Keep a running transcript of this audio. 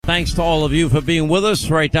Thanks to all of you for being with us.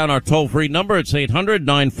 Write down our toll-free number. It's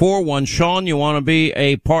 800-941-SEAN. You want to be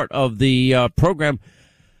a part of the program.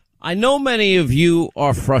 I know many of you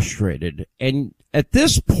are frustrated. And at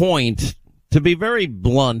this point, to be very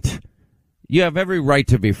blunt, you have every right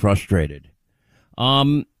to be frustrated.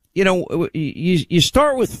 You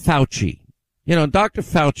start with Fauci. Dr.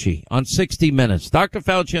 Fauci on 60 Minutes. Dr.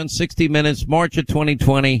 Fauci on 60 Minutes, March of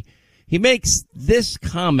 2020. He makes this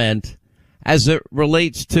comment as it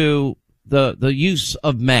relates to the use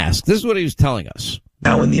of masks. This is what he was telling us.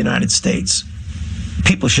 Now in the United States,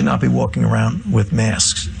 people should not be walking around with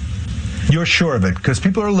masks. You're sure of it? Because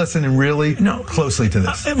people are listening really closely to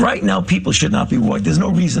this. Right now, people should not be walking. There's no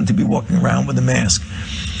reason to be walking around with a mask.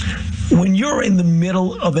 When you're in the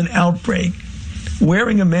middle of an outbreak,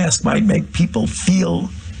 wearing a mask might make people feel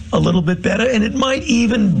a little bit better, and it might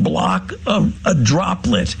even block a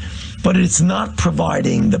droplet, but it's not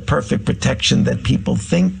providing the perfect protection that people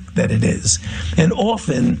think that it is. And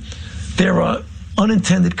often, there are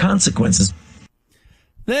unintended consequences.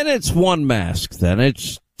 Then it's one mask, then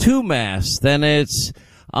it's two masks, then it's,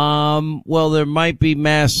 there might be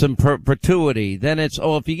masks in perpetuity. Then it's,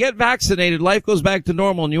 if you get vaccinated, life goes back to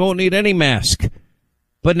normal and you won't need any mask.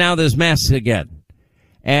 But now there's masks again.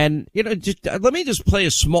 And, let me just play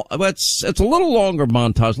it's a little longer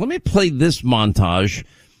montage. Let me play this montage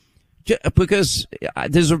because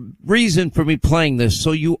there's a reason for me playing this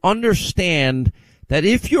so you understand that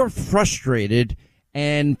if you're frustrated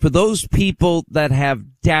and for those people that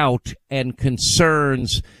have doubt and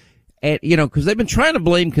concerns, because they've been trying to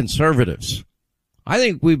blame conservatives. I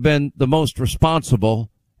think we've been the most responsible,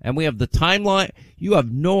 and we have the timeline. You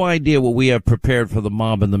have no idea what we have prepared for the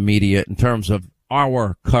mob and the media in terms of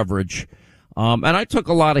our coverage. And I took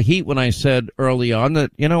a lot of heat when I said early on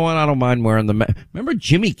that, I don't mind wearing the mask. Remember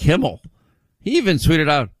Jimmy Kimmel? He even tweeted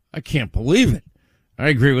out, I can't believe it. I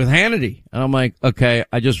agree with Hannity. And I'm like, okay,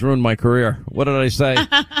 I just ruined my career. What did I say?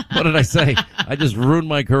 I just ruined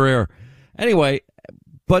my career. Anyway,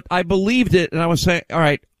 but I believed it, and I was saying, all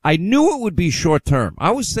right, I knew it would be short term.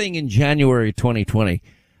 I was saying in January 2020,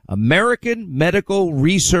 American medical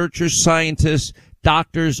researchers, scientists,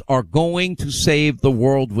 doctors are going to save the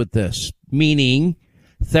world with this, meaning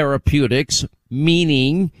therapeutics,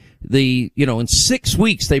 meaning in 6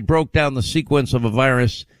 weeks they broke down the sequence of a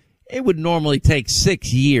virus. It would normally take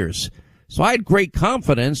 6 years. So I had great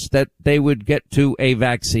confidence that they would get to a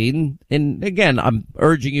vaccine. And again, I'm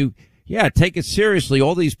urging you, take it seriously.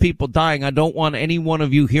 All these people dying. I don't want any one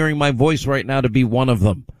of you hearing my voice right now to be one of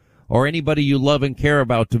them, or anybody you love and care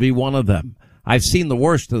about to be one of them. I've seen the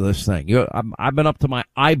worst of this thing. I've been up to my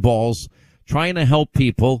eyeballs trying to help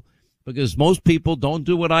people because most people don't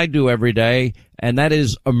do what I do every day, and that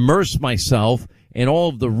is immerse myself in all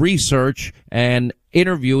of the research and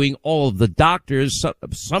interviewing all of the doctors,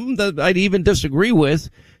 some that I'd even disagree with,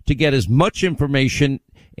 to get as much information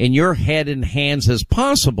in your head and hands as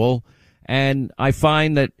possible. And I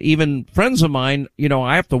find that even friends of mine,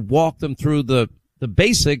 I have to walk them through the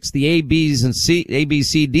basics, the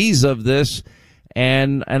ABCDs of this.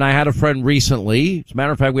 And I had a friend recently. As a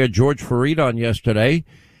matter of fact, we had George Fareed on yesterday,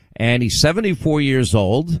 and he's 74 years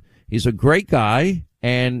old. He's a great guy.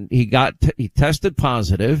 And he tested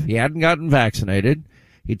positive. He hadn't gotten vaccinated.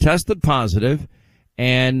 He tested positive,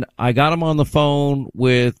 and I got him on the phone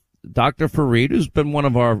with Dr. Fareed, who's been one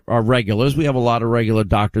of our regulars. We have a lot of regular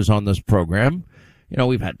doctors on this program.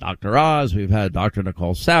 We've had Dr. Oz, we've had Dr.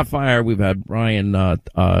 Nicole Sapphire, we've had Ryan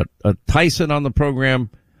Tyson on the program,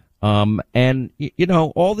 and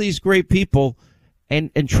all these great people.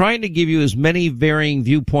 And trying to give you as many varying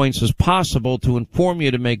viewpoints as possible to inform you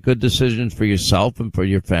to make good decisions for yourself and for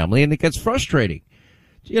your family. And it gets frustrating.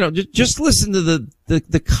 Just listen to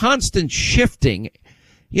the constant shifting.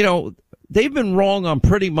 They've been wrong on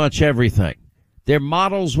pretty much everything. Their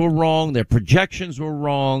models were wrong. Their projections were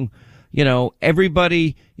wrong.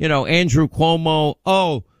 Everybody, Andrew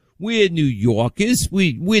Cuomo, we're New Yorkers.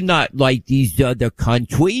 We're not like these other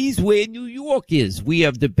countries. We're New Yorkers. We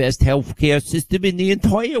have the best healthcare system in the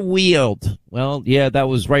entire world. Well, yeah, that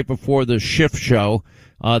was right before the shift show,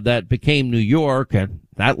 that became New York. And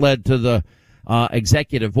that led to the,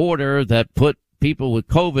 executive order that put people with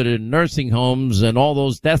COVID in nursing homes, and all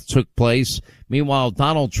those deaths took place. Meanwhile,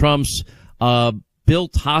 Donald Trump's,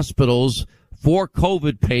 built hospitals for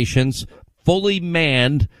COVID patients, fully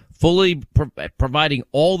manned, fully providing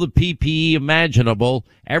all the PPE imaginable,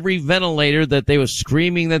 every ventilator that they were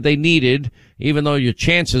screaming that they needed, even though your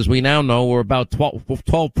chances, we now know, were about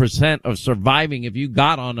 12% of surviving if you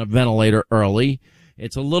got on a ventilator early.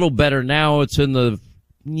 It's a little better now. It's in the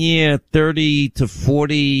 30 to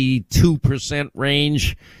 42%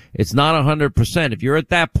 range. It's not 100%. If you're at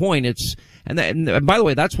that point, and by the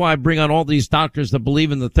way, that's why I bring on all these doctors that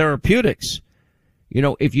believe in the therapeutics. You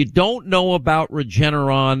know, if you don't know about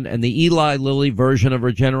Regeneron and the Eli Lilly version of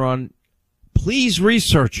Regeneron, please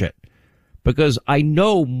research it, because I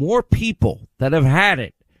know more people that have had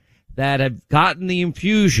it, that have gotten the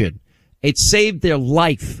infusion. It saved their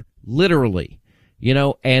life, literally, you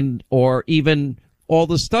know, or even all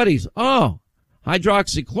the studies. Oh,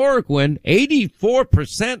 hydroxychloroquine,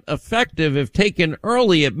 84% effective if taken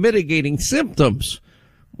early at mitigating symptoms.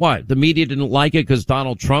 What? The media didn't like it because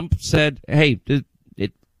Donald Trump said, hey,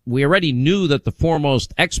 we already knew that the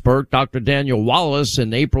foremost expert, Dr. Daniel Wallace,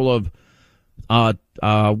 in April of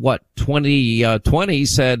 2020,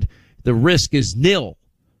 said the risk is nil.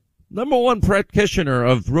 Number one practitioner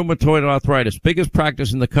of rheumatoid arthritis, biggest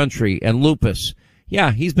practice in the country, and lupus.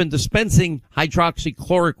 Yeah, he's been dispensing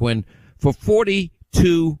hydroxychloroquine for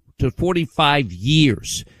 42 to 45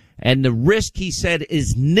 years. And the risk, he said,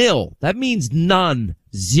 is nil. That means none,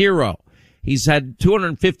 zero. He's had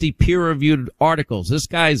 250 peer-reviewed articles. This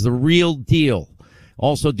guy's the real deal.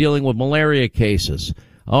 Also dealing with malaria cases.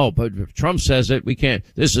 Oh, but if Trump says it, we can't.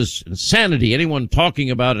 This is insanity. Anyone talking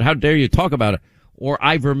about it, how dare you talk about it? Or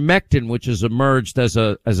ivermectin, which has emerged as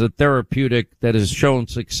a therapeutic that has shown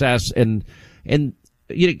success. And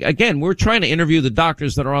again, we're trying to interview the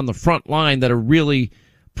doctors that are on the front line, that are really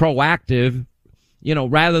proactive, you know,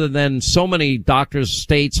 rather than so many doctors,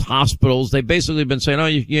 states, hospitals. They've basically been saying, oh,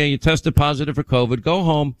 you tested positive for COVID, go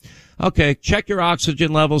home. Okay, check your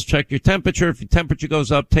oxygen levels, check your temperature. If your temperature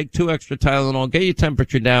goes up, take 2 extra Tylenol, get your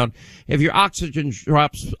temperature down. If your oxygen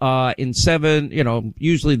drops in 7, you know,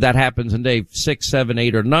 usually that happens in day 6, 7,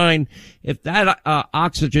 8, or 9. If that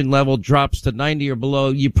oxygen level drops to 90 or below,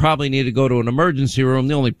 you probably need to go to an emergency room.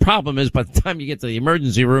 The only problem is by the time you get to the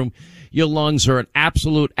emergency room, your lungs are an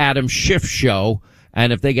absolute Adam Schiff show.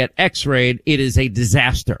 And if they get x-rayed, it is a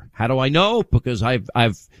disaster. How do I know? Because I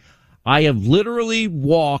have literally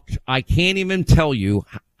walked, I can't even tell you,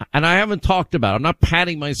 and I haven't talked about it, I'm not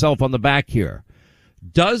patting myself on the back here,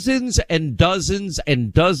 dozens and dozens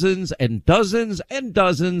and dozens and dozens and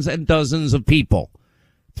dozens and dozens of people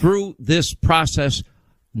through this process,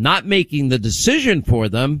 not making the decision for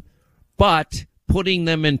them, but putting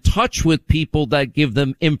them in touch with people that give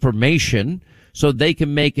them information so they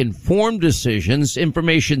can make informed decisions,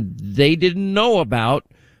 information they didn't know about,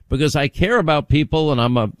 because I care about people and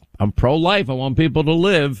I'm pro-life. I want people to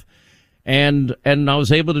live. And I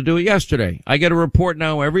was able to do it yesterday. I get a report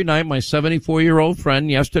now every night. My 74-year-old friend,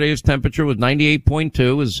 yesterday his temperature was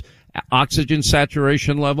 98.2. His oxygen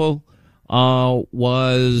saturation level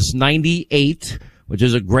was 98, which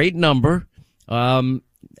is a great number. And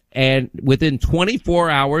within 24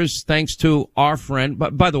 hours, thanks to our friend,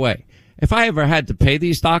 but by the way, if I ever had to pay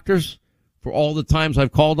these doctors for all the times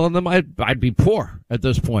I've called on them, I'd be poor at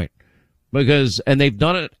this point, and they've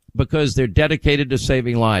done it because they're dedicated to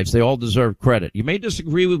saving lives. They all deserve credit. You may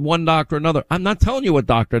disagree with one doctor or another. I'm not telling you what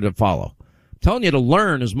doctor to follow. I'm telling you to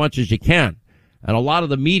learn as much as you can. And a lot of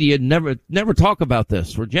the media never talk about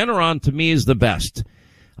this. Regeneron to me is the best.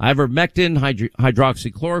 Ivermectin,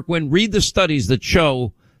 hydroxychloroquine. Read the studies that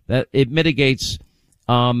show that it mitigates,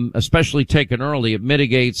 especially taken early, it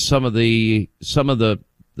mitigates some of the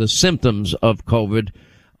symptoms of COVID.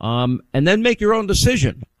 And then make your own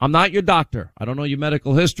decision. I'm not your doctor. I don't know your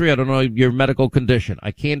medical history. I don't know your medical condition. I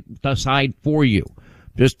can't decide for you.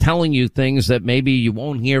 Just telling you things that maybe you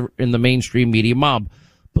won't hear in the mainstream media mob.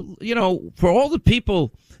 But, you know, for all the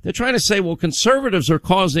people, they're trying to say, well, conservatives are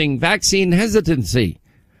causing vaccine hesitancy.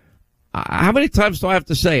 How many times do I have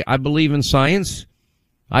to say, I believe in science?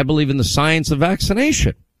 I believe in the science of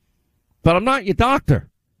vaccination. But I'm not your doctor.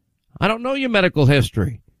 I don't know your medical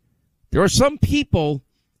history. There are some people,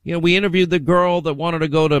 you know, we interviewed the girl that wanted to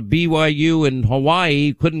go to BYU in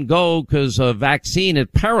Hawaii, couldn't go because a vaccine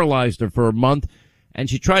had paralyzed her for a month, and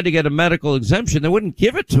she tried to get a medical exemption. They wouldn't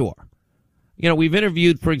give it to her. You know, we've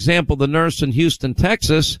interviewed, for example, the nurse in Houston,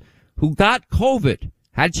 Texas, who got COVID.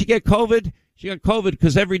 How did she get COVID? She got COVID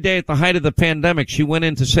because every day at the height of the pandemic, she went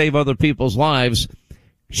in to save other people's lives.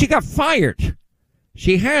 She got fired.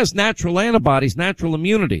 She has natural antibodies, natural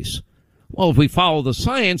immunities. Well, if we follow the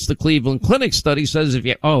science, the Cleveland Clinic study says if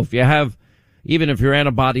you have, even if your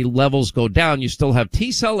antibody levels go down, you still have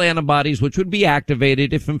T-cell antibodies, which would be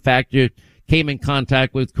activated if, in fact, you came in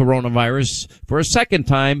contact with coronavirus for a second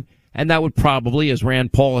time. And that would probably, as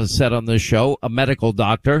Rand Paul has said on this show, a medical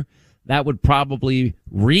doctor, that would probably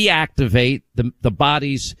reactivate the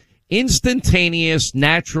body's instantaneous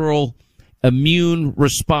natural immune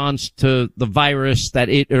response to the virus that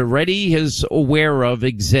it already is aware of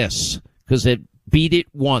exists, because it beat it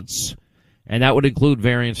once. And that would include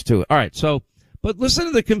variants too. All right. So, but listen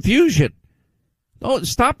to the confusion. Oh,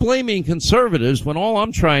 stop blaming conservatives when all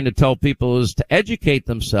I'm trying to tell people is to educate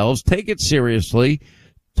themselves, take it seriously,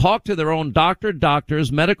 talk to their own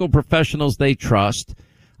doctors, medical professionals they trust,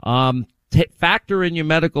 factor in your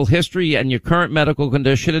medical history and your current medical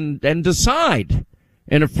condition and decide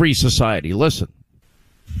in a free society. Listen.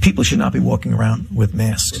 People should not be walking around with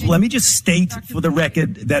masks. Let me just state for the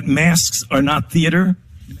record that masks are not theater.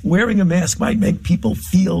 Wearing a mask might make people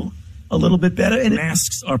feel a little bit better, and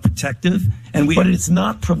masks are protective, but it's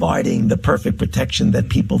not providing the perfect protection that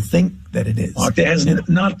people think that it is. There has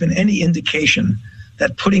not been any indication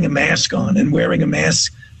that putting a mask on and wearing a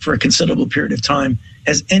mask for a considerable period of time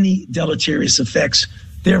has any deleterious effects.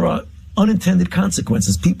 There are unintended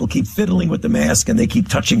consequences. People keep fiddling with the mask and they keep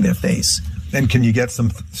touching their face. And can you get some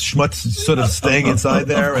schmutz sort of staying inside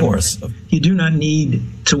there? Of course. You do not need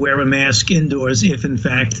to wear a mask indoors if, in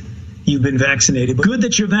fact, you've been vaccinated. Good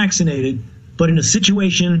that you're vaccinated, but in a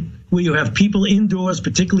situation where you have people indoors,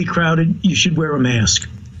 particularly crowded, you should wear a mask.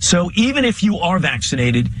 So even if you are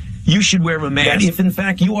vaccinated, you should wear a mask. If, in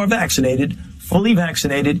fact, you are vaccinated, fully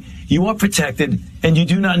vaccinated, you are protected, and you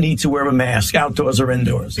do not need to wear a mask outdoors or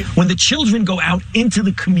indoors. When the children go out into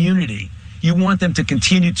the community, you want them to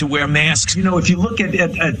continue to wear masks. You know, if you look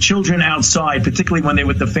at children outside, particularly when they're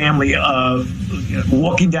with the family,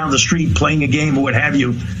 walking down the street, playing a game or what have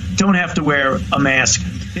you, don't have to wear a mask.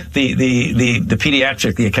 The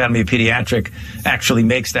Academy of Pediatric actually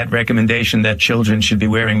makes that recommendation that children should be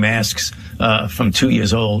wearing masks from 2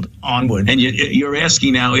 years old onward. And you're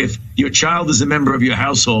asking now, if your child is a member of your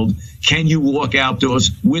household, can you walk outdoors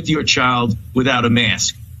with your child without a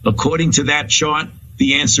mask? According to that chart,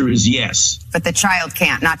 the answer is yes. But the child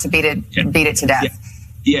can't, not to beat it to death. Yeah.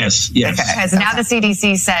 Yes. Okay. Because now the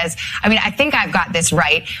CDC says, I think I've got this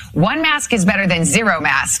right. 1 mask is better than 0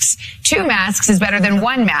 masks. 2 masks is better than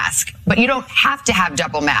 1 mask. But you don't have to have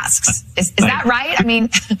double masks. Is that right?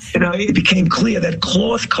 It became clear that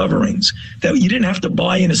cloth coverings that you didn't have to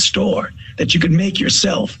buy in a store, that you could make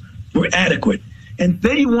yourself, were adequate. And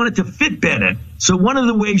then you want it to fit better. So one of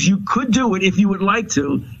the ways you could do it, if you would like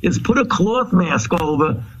to, is put a cloth mask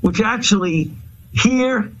over, which actually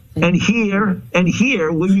here and here and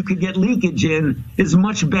here, where you could get leakage in, is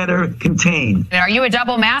much better contained. Are you a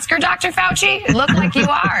double masker, Dr. Fauci? It looked like you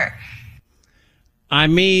are.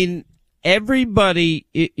 Everybody,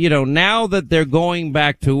 now that they're going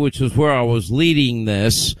back to, which is where I was leading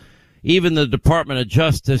this, even the Department of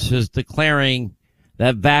Justice is declaring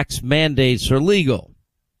that vax mandates are legal.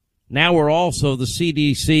 Now the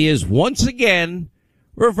CDC has once again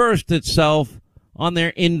reversed itself on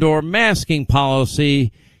their indoor masking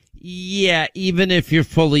policy. Yeah, even if you're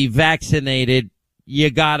fully vaccinated, you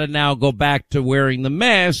gotta now go back to wearing the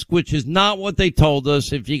mask, which is not what they told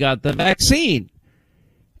us if you got the vaccine.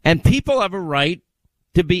 And people have a right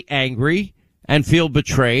to be angry and feel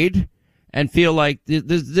betrayed and feel like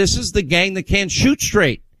this is the gang that can't shoot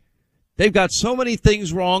straight. They've got so many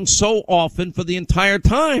things wrong so often for the entire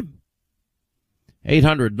time.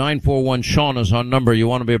 800-941-SEAN is our number. You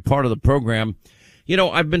want to be a part of the program.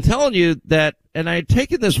 I've been telling you that, and I had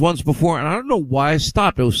taken this once before, and I don't know why I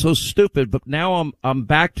stopped. It was so stupid, but now I'm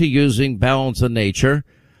back to using Balance of Nature.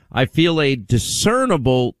 I feel a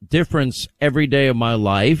discernible difference every day of my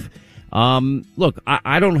life. Look,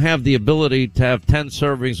 I don't have the ability to have 10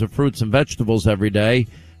 servings of fruits and vegetables every day.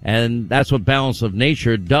 And that's what Balance of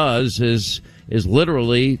Nature does is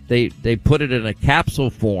literally they put it in a capsule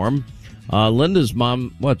form. Linda's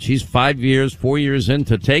mom, she's 4 years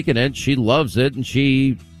into taking it. She loves it and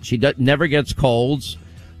she never gets colds.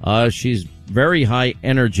 She's very high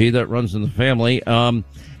energy that runs in the family. And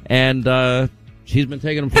she's been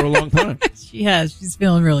taking them for a long time. She has. She's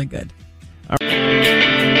feeling really good. All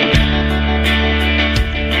right.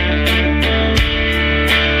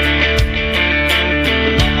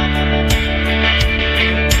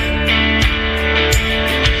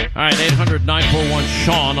 All right,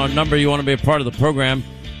 800-941-SEAN, our number. You want to be a part of the program.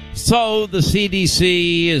 So the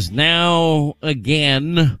CDC is now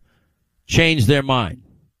again changed their mind.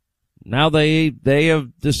 Now they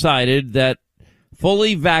have decided that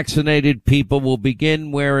fully vaccinated people will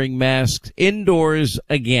begin wearing masks indoors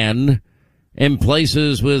again in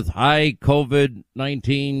places with high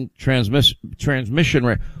COVID-19 transmission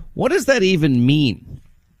rate. What does that even mean?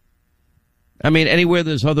 Anywhere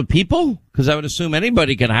there's other people? Because I would assume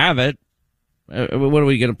anybody can have it. What are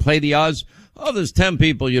we going to play the odds? Oh, there's 10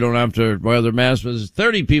 people, you don't have to wear the mask. There's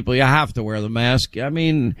 30 people, you have to wear the mask.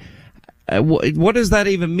 What does that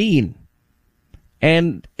even mean?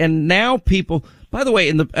 And now people, by the way,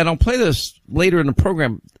 and I'll play this later in the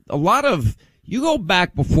program, a lot of You go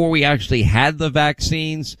back before we actually had the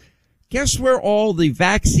vaccines. Guess where all the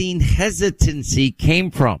vaccine hesitancy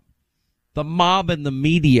came from? The mob and the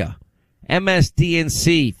media,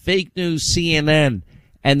 MSDNC, fake news CNN,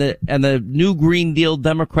 and the New Green Deal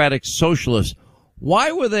Democratic Socialists.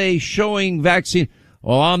 Why were they showing vaccine?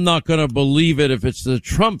 Well, I'm not going to believe it if it's the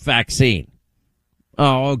Trump vaccine.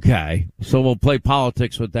 Oh, okay. So we'll play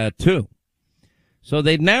politics with that too. So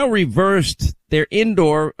they've now reversed their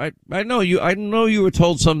indoor. I know you were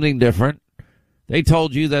told something different. They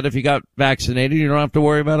told you that if you got vaccinated, you don't have to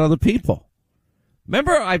worry about other people.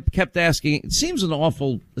 Remember, I kept asking, it seems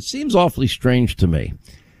awfully strange to me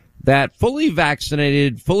that fully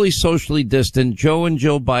vaccinated, fully socially distant Joe and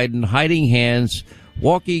Jill Biden hiding hands,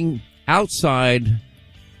 walking outside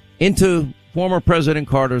into former President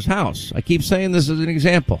Carter's house. I keep saying this as an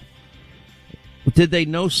example. Did they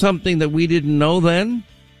know something that we didn't know then?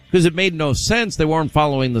 Because it made no sense. They weren't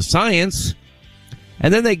following the science.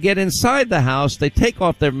 And then they get inside the house. They take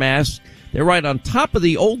off their masks. They're right on top of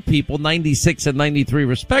the old people, 96 and 93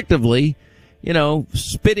 respectively,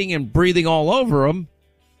 spitting and breathing all over them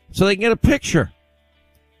so they can get a picture.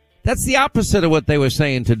 That's the opposite of what they were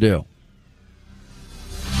saying to do.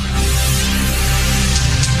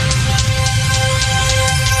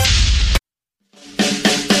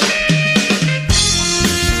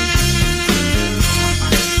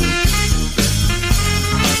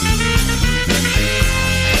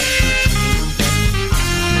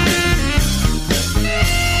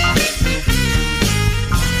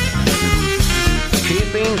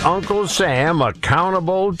 Uncle Sam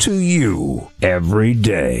accountable to you every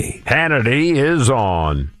day. Hannity is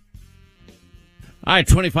on. All right,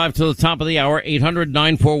 25 to the top of the hour,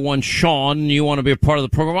 800-941-SEAN. You want to be a part of the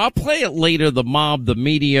program? I'll play it later. The mob, the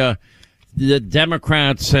media, the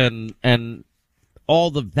Democrats, and all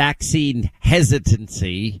the vaccine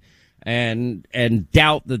hesitancy and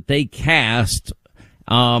doubt that they cast,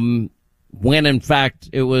 when in fact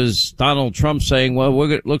it was Donald Trump saying, well,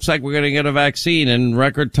 looks like we're going to get a vaccine in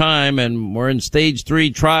record time, and we're in stage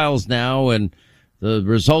 3 trials now, and the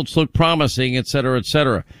results look promising, et cetera, et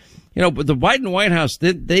cetera. But the Biden White House,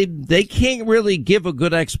 they can't really give a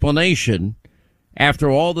good explanation after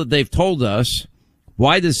all that they've told us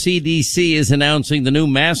why the CDC is announcing the new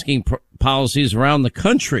masking policies around the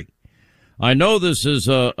country. I know this is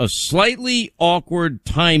a slightly awkward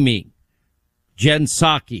timing, Jen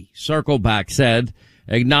Psaki, Circleback, said,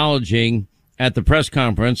 acknowledging at the press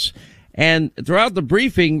conference, and throughout the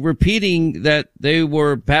briefing repeating that they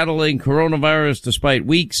were battling coronavirus despite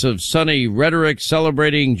weeks of sunny rhetoric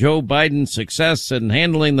celebrating Joe Biden's success in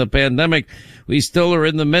handling the pandemic. We still are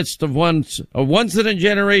in the midst of a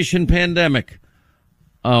once-in-a-generation pandemic.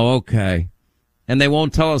 Oh, okay. And they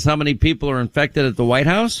won't tell us how many people are infected at the White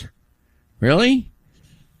House? Really?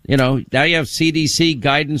 Now you have CDC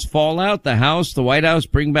guidance fall out. The House, the White House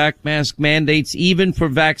bring back mask mandates even for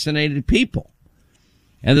vaccinated people.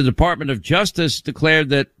 And the Department of Justice declared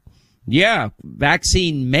that,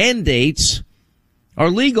 vaccine mandates are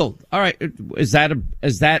legal. All right. Is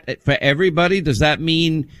that for everybody? Does that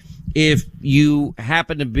mean if you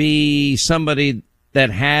happen to be somebody that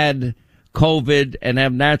had COVID and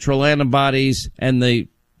have natural antibodies and the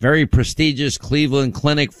very prestigious Cleveland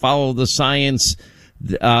Clinic Follow the Science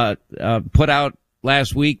put out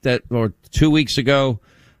last week or 2 weeks ago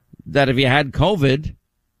that if you had COVID,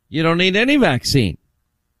 you don't need any vaccine?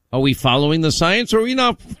 Are we following the science or are we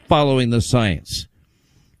not following the science?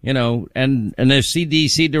 And the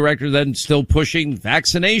CDC director then still pushing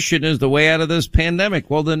vaccination is the way out of this pandemic.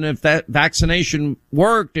 Well, then if that vaccination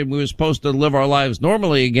worked and we were supposed to live our lives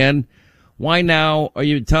normally again, why now are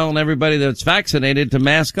you telling everybody that's vaccinated to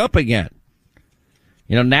mask up again?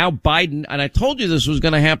 Now Biden, and I told you this was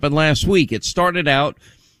going to happen last week. It started out,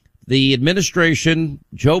 the administration,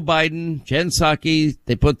 Joe Biden, Jen Psaki,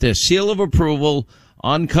 they put their seal of approval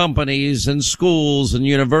on companies and schools and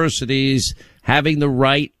universities having the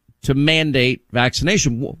right to mandate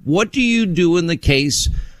vaccination. What do you do in the case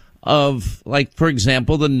of, like, for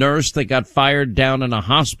example, the nurse that got fired down in a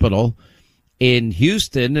hospital in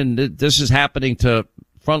Houston? And this is happening to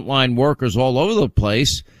frontline workers all over the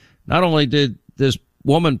place. Not only did this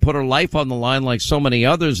woman put her life on the line like so many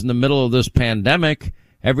others in the middle of this pandemic,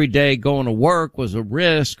 every day going to work was a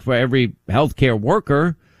risk for every healthcare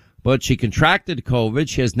worker, but she contracted COVID.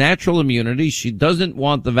 She has natural immunity. She doesn't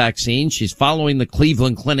want the vaccine. She's following the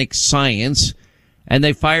Cleveland Clinic science, and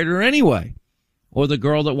they fired her anyway. Or the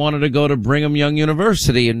girl that wanted to go to Brigham Young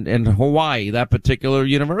University in Hawaii, that particular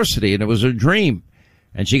university, and it was her dream,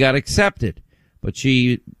 and she got accepted. But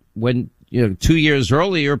she, 2 years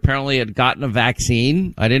earlier, apparently had gotten a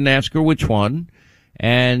vaccine. I didn't ask her which one.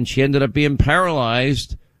 and she ended up being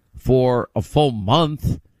paralyzed for a full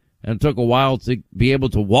month, and it took a while to be able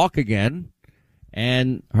to walk again.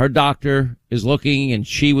 And her doctor is looking, and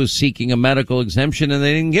she was seeking a medical exemption, and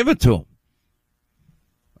they didn't give it to him.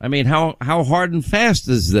 I mean, how hard and fast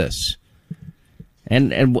is this?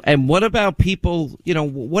 And what about people,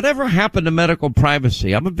 whatever happened to medical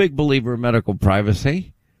privacy? I'm a big believer in medical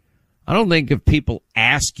privacy. I don't think if people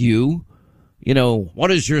ask you,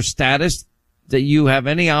 what is your status, that you have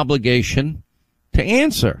any obligation to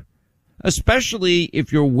answer, especially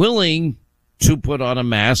if you're willing to put on a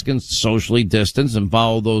mask and socially distance and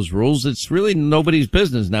follow those rules. It's really nobody's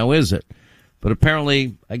business now, is it? But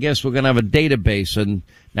apparently, I guess we're going to have a database, and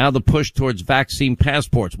now the push towards vaccine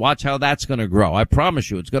passports. Watch how that's going to grow. I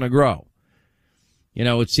promise you it's going to grow.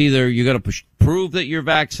 It's either you're going to prove that you're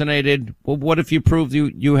vaccinated. Well, what if you proved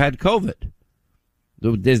you had COVID?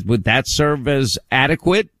 Would that serve as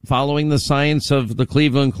adequate following the science of the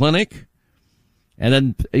Cleveland Clinic?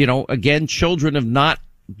 And then, again, children have not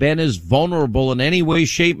been as vulnerable in any way,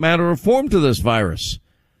 shape, matter, or form to this virus.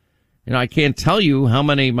 I can't tell you how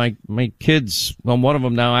many my kids, well, one of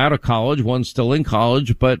them now out of college, one's still in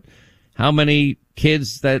college, but how many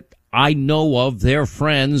kids that I know of, their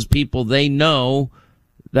friends, people they know,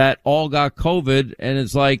 that all got COVID, and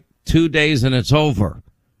it's like 2 days and it's over.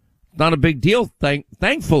 Not a big deal,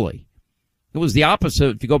 thankfully. It was the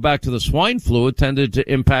opposite. If you go back to the swine flu, it tended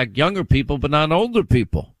to impact younger people, but not older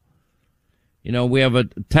people. We have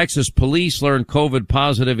Texas police learned COVID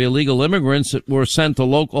positive illegal immigrants that were sent to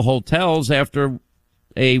local hotels after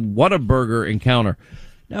a Whataburger encounter.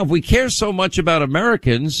 Now, if we care so much about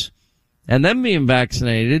Americans and them being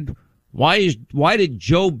vaccinated, why did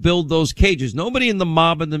Joe build those cages? Nobody in the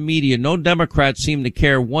mob and the media, no Democrats seem to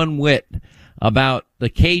care one whit about the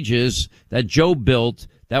cages that Joe built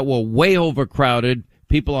that were way overcrowded,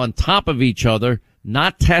 people on top of each other,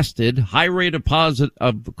 not tested, high rate of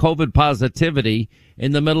COVID positivity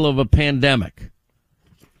in the middle of a pandemic.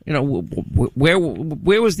 Where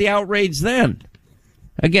was the outrage then?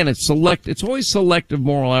 Again, it's always selective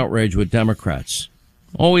moral outrage with Democrats.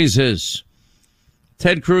 Always is.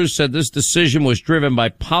 Ted Cruz said this decision was driven by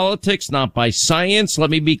politics, not by science.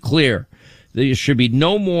 Let me be clear. There should be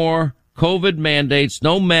no more COVID mandates,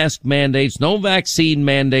 no mask mandates, no vaccine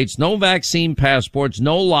mandates, no vaccine passports,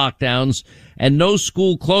 no lockdowns, and no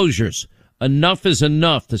school closures. Enough is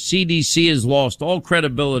enough. The CDC has lost all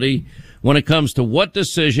credibility when it comes to what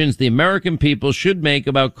decisions the American people should make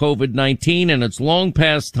about COVID-19, and it's long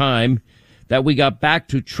past time that we got back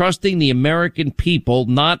to trusting the American people,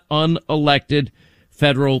 not unelected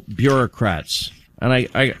federal bureaucrats. And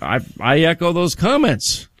I echo those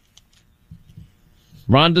comments.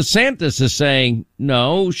 Ron DeSantis is saying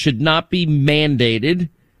no, should not be mandated,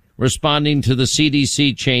 responding to the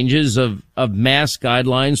CDC changes of mask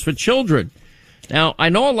guidelines for children. Now, I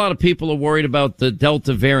know a lot of people are worried about the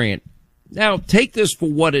Delta variant. Now, take this for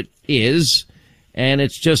what it is, and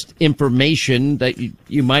it's just information that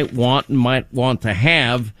you might want to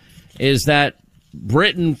have, is that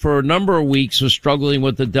Britain for a number of weeks was struggling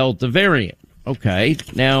with the Delta variant. Okay,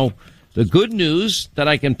 now, the good news that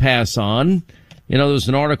I can pass on, there's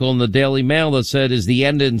an article in the Daily Mail that said, is the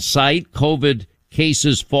end in sight? COVID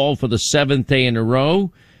cases fall for the 7th day in a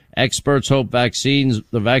row. Experts hope the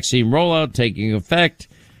vaccine rollout taking effect,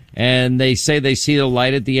 and they say they see the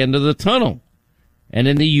light at the end of the tunnel. And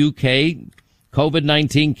in the UK,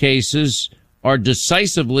 COVID-19 cases are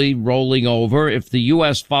decisively rolling over. If the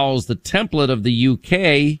U.S. follows the template of the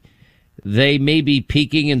UK, they may be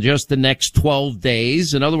peaking in just the next 12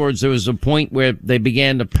 days. In other words, there was a point where they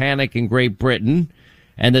began to panic in Great Britain,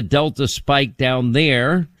 and the Delta spike down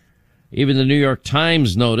there, even the New York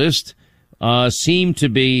Times noticed, seemed to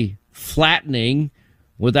be flattening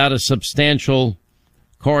without a substantial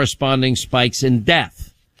corresponding spikes in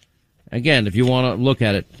death. Again, if you want to look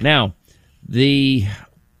at it. Now, the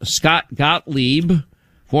Scott Gottlieb,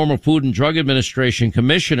 former Food and Drug Administration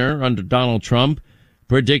commissioner under Donald Trump,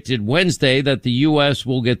 predicted Wednesday that the U.S.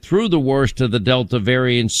 will get through the worst of the Delta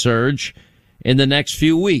variant surge in the next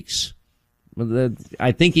few weeks.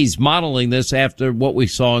 I think he's modeling this after what we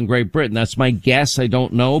saw in Great Britain. That's my guess. I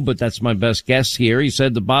don't know, but that's my best guess here. He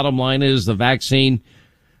said the bottom line is the vaccine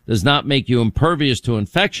does not make you impervious to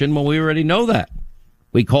infection. Well, we already know that.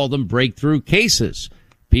 We call them breakthrough cases.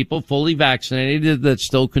 People fully vaccinated that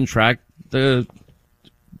still contract the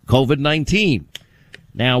COVID-19.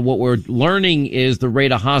 Now, what we're learning is the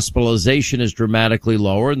rate of hospitalization is dramatically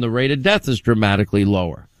lower and the rate of death is dramatically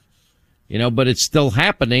lower. But it's still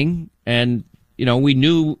happening. And, we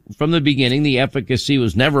knew from the beginning the efficacy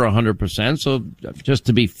was never 100%. So just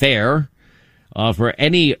to be fair, for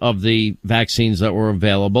any of the vaccines that were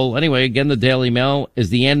available. Anyway, again, the Daily Mail is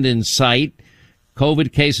the end in sight.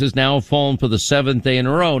 COVID cases now have fallen for the 7th day in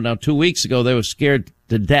a row. Now, 2 weeks ago, they were scared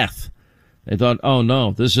to death. They thought, oh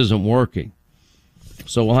no, this isn't working.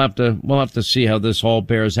 So we'll have to see how this all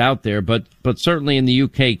bears out there. But certainly in the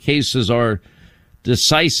UK, cases are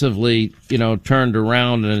decisively, turned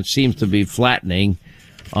around, and it seems to be flattening.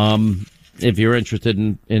 If you're interested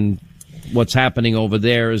in what's happening over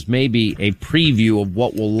there, is maybe a preview of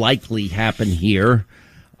what will likely happen here.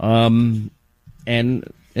 And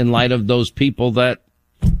in light of those people that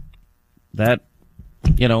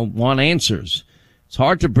want answers. It's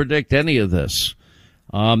hard to predict any of this.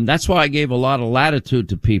 That's why I gave a lot of latitude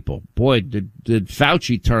to people. Boy, did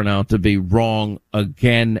Fauci turn out to be wrong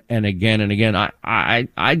again and again and again.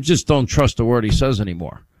 I just don't trust a word he says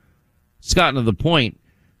anymore. It's gotten to the point.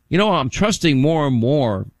 I'm trusting more and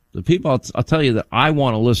more the people. I'll tell you that I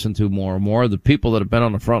want to listen to more and more, the people that have been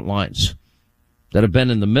on the front lines, that have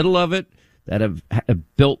been in the middle of it, that have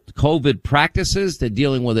built COVID practices. They're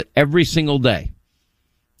dealing with it every single day.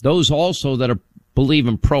 Those also that believe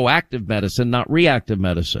in proactive medicine, not reactive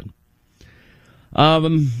medicine.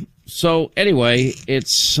 So anyway,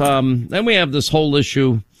 it's, then we have this whole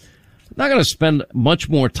issue. I'm not going to spend much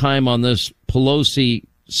more time on this Pelosi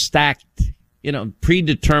stacked,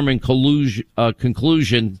 predetermined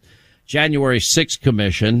conclusion, January 6th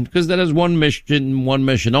commission, because that has one mission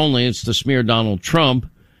only. It's to smear Donald Trump.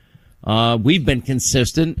 We've been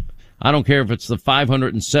consistent. I don't care if it's the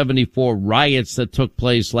 574 riots that took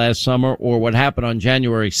place last summer or what happened on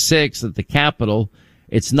January 6th at the Capitol.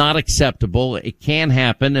 It's not acceptable. It can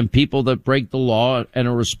happen, and people that break the law and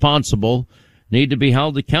are responsible need to be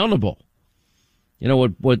held accountable.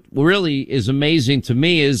 What really is amazing to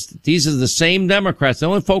me is these are the same Democrats. They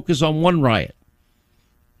only focus on one riot,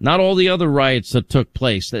 not all the other riots that took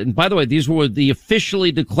place. And by the way, these were the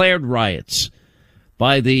officially declared riots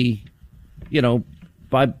by the,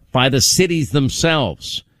 by the cities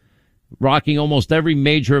themselves, rocking almost every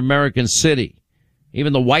major American city.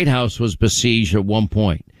 Even the White House was besieged at one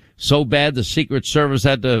point. So bad the Secret Service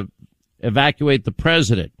had to evacuate the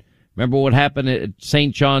president. Remember what happened at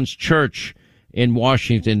St. John's Church in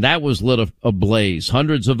Washington? That was lit ablaze.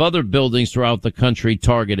 Hundreds of other buildings throughout the country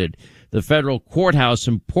targeted. The federal courthouse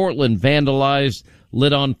in Portland vandalized,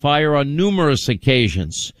 lit on fire on numerous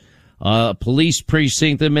occasions. Police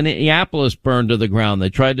precinct in Minneapolis burned to the ground. They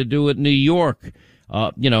tried to do it in New York.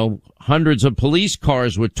 Hundreds of police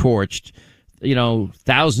cars were torched.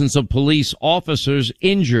 Thousands of police officers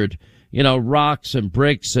injured. Rocks and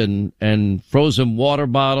bricks and frozen water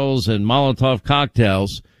bottles and Molotov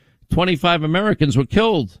cocktails. 25 Americans were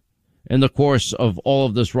killed in the course of all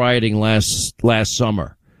of this rioting last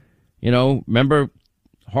summer. Remember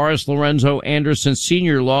Horace Lorenzo Anderson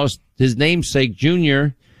Sr. lost his namesake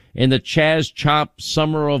Jr. in the Chaz Chop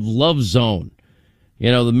Summer of Love Zone.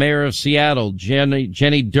 The mayor of Seattle,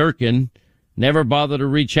 Jenny Durkin, never bothered to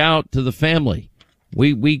reach out to the family.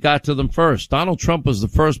 We got to them first. Donald Trump was the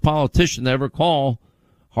first politician to ever call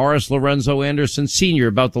Horace Lorenzo Anderson Sr.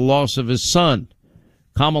 about the loss of his son.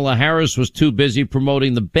 Kamala Harris was too busy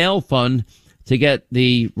promoting the bail fund to get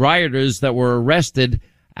the rioters that were arrested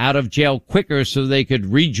out of jail quicker so they could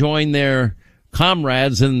rejoin their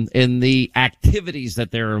comrades in the activities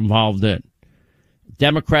that they're involved in.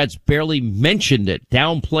 Democrats barely mentioned it,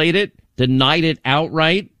 downplayed it, denied it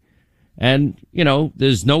outright. And,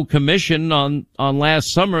 there's no commission on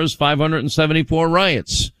last summer's 574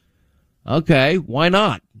 riots. Okay, why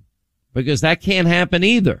not? Because that can't happen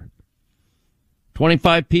either.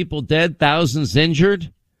 25 people dead, thousands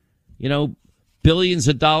injured, billions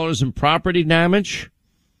of dollars in property damage.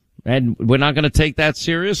 And we're not going to take that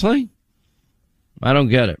seriously? I don't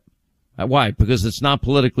get it. Why? Because it's not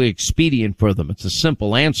politically expedient for them. It's a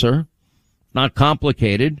simple answer, not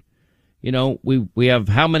complicated. We have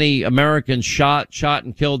how many Americans shot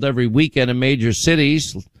and killed every weekend in major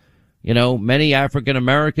cities. Many African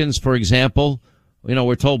Americans, for example,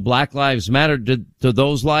 we're told Black Lives Matter. Do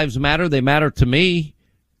those lives matter? They matter to me,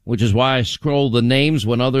 which is why I scroll the names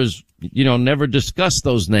when others, never discuss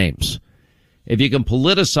those names. If you can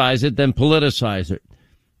politicize it, then politicize it.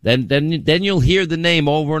 Then you'll hear the name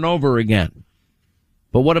over and over again.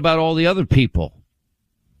 But what about all the other people?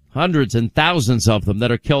 Hundreds and thousands of them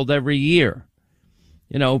that are killed every year.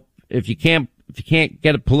 If you can't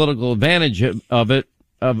get a political advantage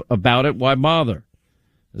about it, why bother?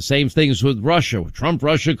 The same things with Russia,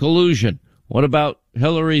 Trump-Russia collusion. What about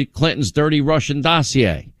Hillary Clinton's dirty Russian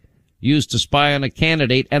dossier used to spy on a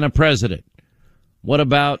candidate and a president? What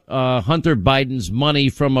about Hunter Biden's money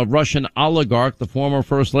from a Russian oligarch, the former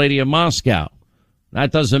First Lady of Moscow?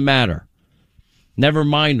 That doesn't matter. Never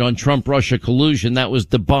mind on Trump-Russia collusion. That was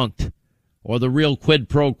debunked. Or the real quid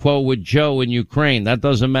pro quo with Joe in Ukraine. That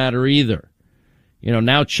doesn't matter either. You know,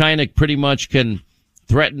 now China pretty much can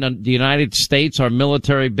threaten the United States, our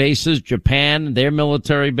military bases, Japan, their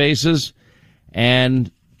military bases.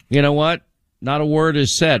 And you know what? Not a word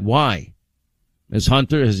is said. Why? Has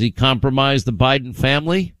he compromised the Biden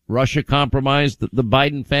family? Russia compromised the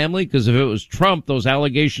Biden family? Because if it was Trump, those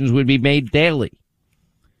allegations would be made daily.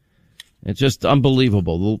 It's just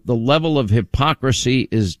unbelievable. The level of hypocrisy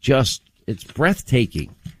is just, it's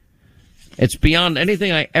breathtaking. It's beyond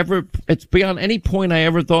it's beyond any point I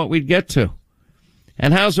ever thought we'd get to.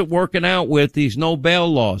 And how's it working out with these no bail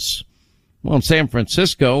laws? Well, in San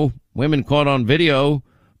Francisco, women caught on video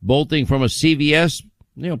bolting from a CVS.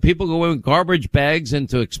 You know, people go in garbage bags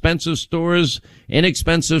into expensive stores,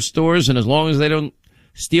 inexpensive stores, and as long as they don't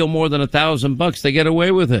steal more than $1,000, they get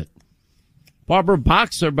away with it. Barbara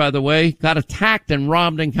Boxer, by the way, got attacked and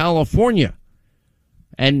robbed in California.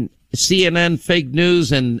 And CNN, fake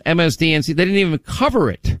news, and MSDNC, they didn't even cover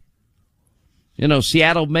it. You know,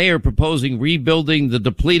 Seattle mayor proposing rebuilding the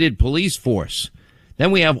depleted police force.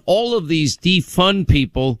 Then we have all of these defund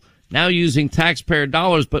people now using taxpayer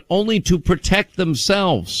dollars, but only to protect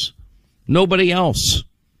themselves. Nobody else.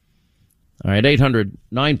 All right,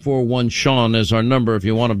 800-941-SEAN is our number if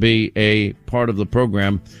you want to be a part of the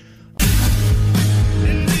program.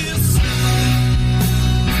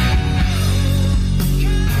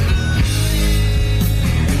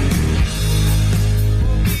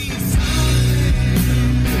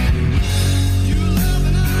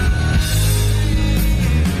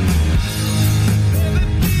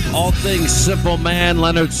 All things Simple Man,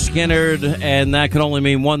 Leonard Skinnard, and that can only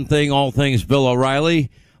mean one thing, all things Bill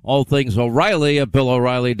O'Reilly. All things O'Reilly at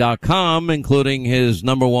BillO'Reilly.com, including his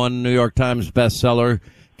 #1 New York Times bestseller,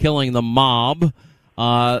 Killing the Mob.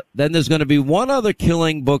 Then there's going to be one other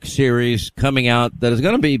killing book series coming out that is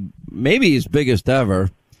going to be maybe his biggest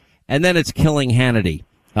ever, and then it's Killing Hannity,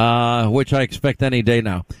 which I expect any day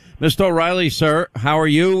now. Mr. O'Reilly, sir, how are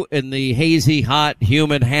you in the hazy, hot,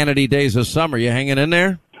 humid Hannity days of summer? You hanging in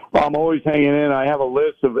there? Well, I'm always hanging in. I have a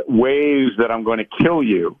list of ways that I'm going to kill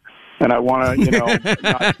you. And I want to,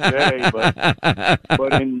 not today,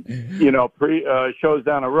 but in, shows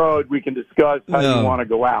down the road, we can discuss how you want to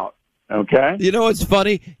go out. Okay? You know, it's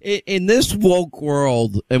funny. In this woke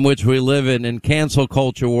world in which we live in cancel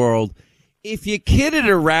culture world, if you kidded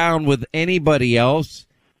around with anybody else,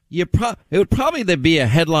 it would probably be a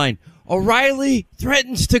headline, O'Reilly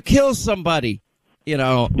threatens to kill somebody.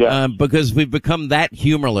 Because we've become that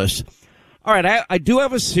humorless. All right, I do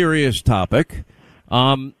have a serious topic.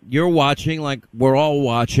 You're watching, like we're all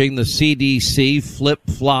watching, the CDC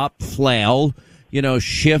flip-flop flail,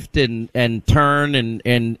 shift and turn,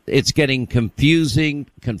 and it's getting confusing,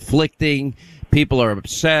 conflicting. People are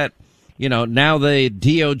upset. Now the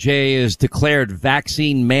DOJ has declared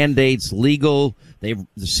vaccine mandates legal. The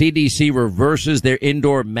CDC reverses their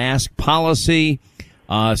indoor mask policy.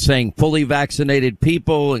 Saying fully vaccinated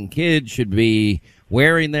people and kids should be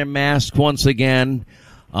wearing their masks once again.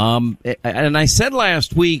 And I said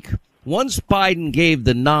last week, once Biden gave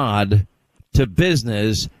the nod to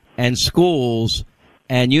business and schools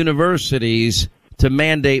and universities to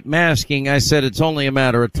mandate masking, I said it's only a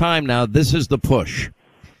matter of time now. This is the push.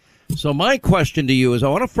 So my question to you is, I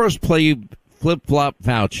want to first play you flip-flop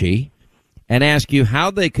Fauci and ask you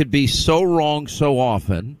how they could be so wrong so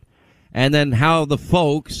often. And then how the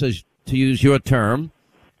folks, as to use your term,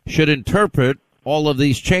 should interpret all of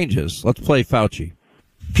these changes. Let's play Fauci.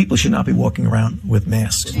 People should not be walking around with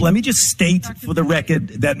masks. Let me just state for the record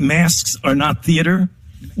that masks are not theater.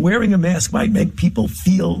 Wearing a mask might make people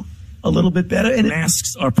feel a little bit better, and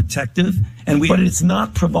masks are protective, but it's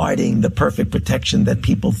not providing the perfect protection that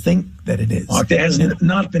people think that it is. There has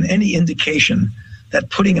not been any indication that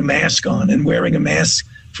putting a mask on and wearing a mask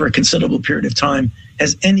for a considerable period of time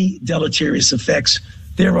has any deleterious effects.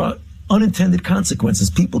 There are unintended consequences.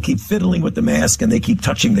 People keep fiddling with the mask and they keep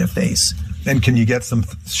touching their face. And can you get some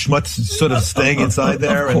schmutz sort of staying inside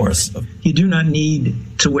there? Of course. You do not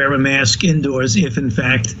need to wear a mask indoors if, in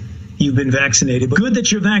fact, you've been vaccinated. Good that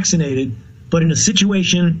you're vaccinated, but in a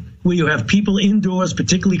situation where you have people indoors,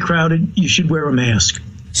 particularly crowded, you should wear a mask.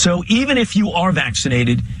 So even if you are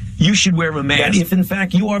vaccinated, you should wear a mask. If, in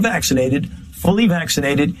fact, you are vaccinated, fully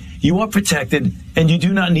vaccinated, you are protected, and you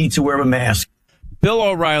do not need to wear a mask. Bill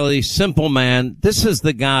O'Reilly, Simple Man. This is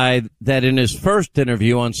the guy that in his first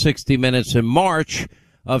interview on 60 Minutes in March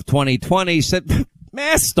of 2020 said,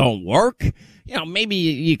 masks don't work. Maybe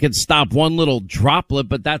you could stop one little droplet,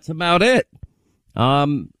 but that's about it.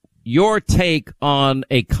 Your take on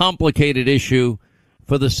a complicated issue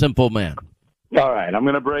for the Simple Man. All right, I'm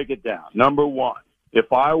going to break it down. Number one,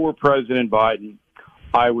 if I were President Biden,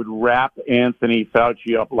 I would wrap Anthony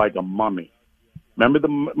Fauci up like a mummy. Remember the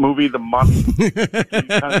movie The Mummy? You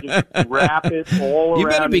kind of just wrap it all around. You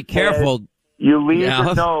better be careful. Head. You leave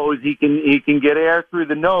the nose. He can get air through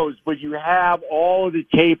the nose, but you have all of the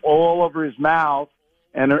tape all over his mouth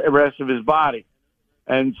and the rest of his body.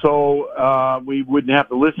 And so we wouldn't have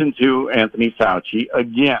to listen to Anthony Fauci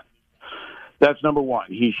again. That's number one.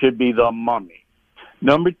 He should be the mummy.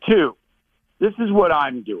 Number two, this is what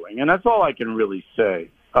I'm doing, and that's all I can really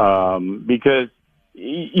say, because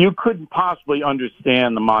you couldn't possibly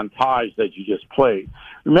understand the montage that you just played.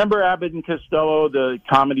 Remember Abbott and Costello, the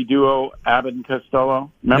comedy duo Abbott and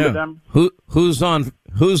Costello? Remember them? Who's on first?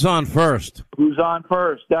 Who's on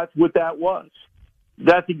first? That's what that was.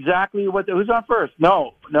 That's exactly what. Who's on first?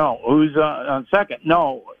 No. Who's on second?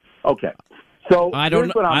 No. Okay. So I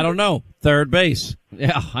don't know. Third base.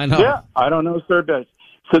 Yeah, I know. Yeah, I don't know third base.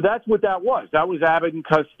 So that's what that was. That was Abbott and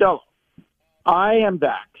Costello. I am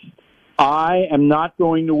vaxxed. I am not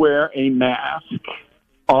going to wear a mask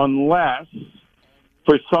unless,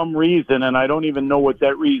 for some reason, and I don't even know what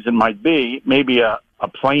that reason might be, maybe a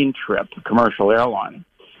plane trip, a commercial airline.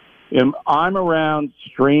 I'm around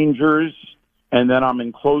strangers and then I'm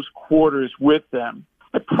in close quarters with them.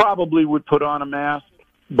 I probably would put on a mask,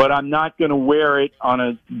 but I'm not going to wear it on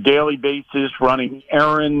a daily basis, running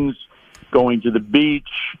errands, going to the beach,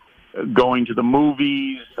 going to the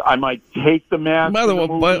movies. I might take the mask. By the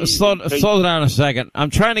way, slow down a second. I'm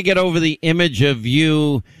trying to get over the image of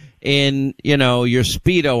you in, your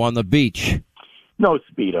Speedo on the beach. No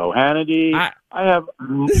Speedo, Hannity. I have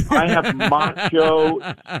macho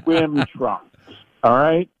swim trunks. All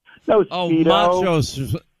right. No Speedo. Macho.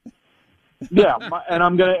 Yeah, and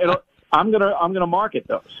I'm gonna market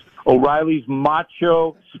those. O'Reilly's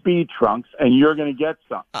macho speed trunks, and you're gonna get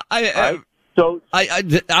some. So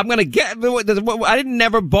I'm gonna get. I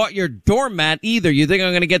never bought your doormat either. You think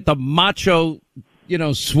I'm gonna get the macho,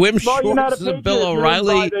 swim shorts? You're not a patriot. Bill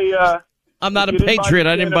O'Reilly. I'm not a patriot.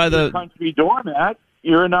 I didn't buy the country doormat.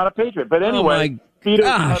 You're not a patriot. But anyway,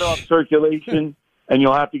 Speedos cut off circulation, and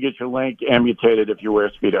you'll have to get your leg amputated if you wear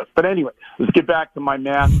Speedos. But anyway, let's get back to my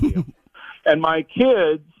mask deal. And my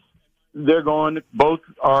kids, both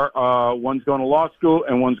are, one's going to law school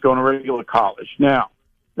and one's going to regular college. Now,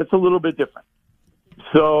 that's a little bit different.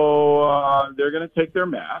 So they're going to take their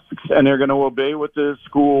masks and they're going to obey what the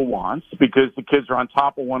school wants because the kids are on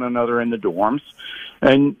top of one another in the dorms.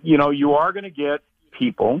 And, you are going to get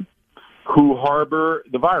people who harbor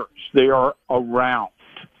the virus. They are around.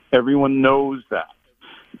 Everyone knows that.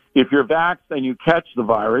 If you're vaxxed and you catch the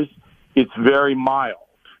virus, it's very mild.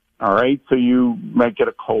 All right, so you might get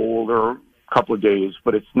a cold or a couple of days,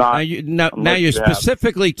 but it's not. Now you're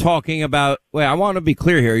specifically talking about. Well, I want to be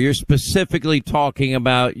clear here. You're specifically talking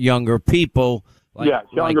about younger people. Yes,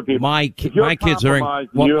 younger people. My kids are in.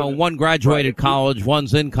 One graduated college.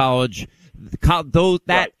 One's in college.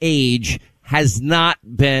 That age has not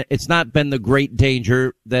been. It's not been the great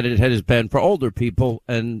danger that it has been for older people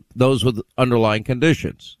and those with underlying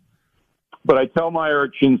conditions. But I tell my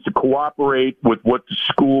urchins to cooperate with what the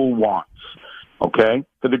school wants, okay,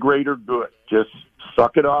 for the greater good. Just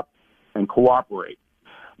suck it up and cooperate.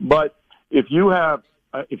 But if you're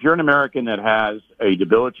an American that has a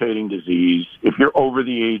debilitating disease, if you're over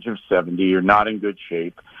the age of 70, you're not in good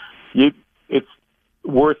shape, it's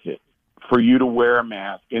worth it for you to wear a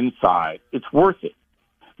mask inside. It's worth it,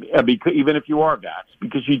 because, even if you are vaxxed,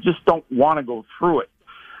 because you just don't want to go through it.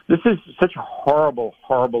 This is such a horrible,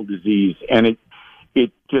 horrible disease, and it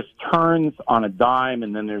just turns on a dime,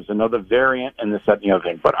 and then there's another variant, and this, that, and the other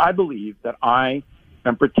thing. But I believe that I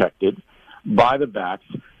am protected by the vax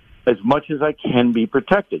as much as I can be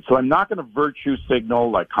protected. So I'm not going to virtue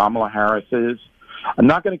signal like Kamala Harris is. I'm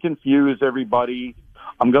not going to confuse everybody.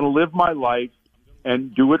 I'm going to live my life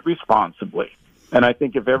and do it responsibly. And I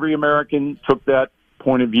think if every American took that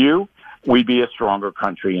point of view, we'd be a stronger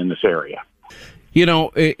country in this area.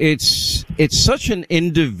 It's such an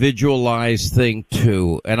individualized thing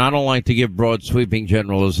too, and I don't like to give broad sweeping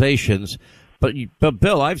generalizations, but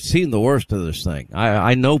Bill, I've seen the worst of this thing.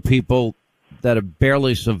 I know people that have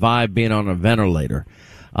barely survived being on a ventilator.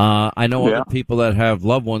 I know other people that have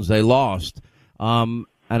loved ones they lost. And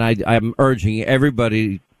I'm urging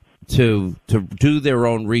everybody to do their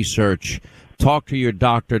own research. Talk to your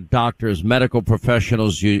doctors, medical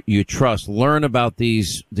professionals you trust. Learn about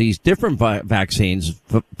these different vaccines.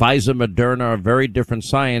 Pfizer, Moderna are very different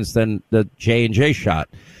science than the J&J shot.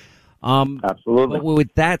 Absolutely. But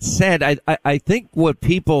with that said, I think what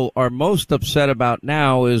people are most upset about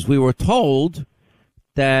now is we were told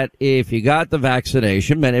that if you got the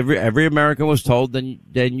vaccination, and every American was told, then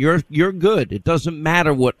you're good. It doesn't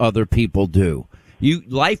matter what other people do.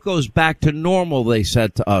 Life goes back to normal, they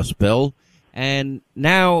said to us, Bill. And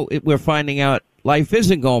now we're finding out life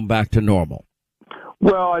isn't going back to normal.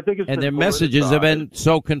 Well, I think it's and their messages have been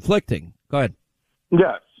so conflicting. Go ahead.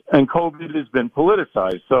 Yes, and COVID has been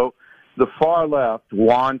politicized. So the far left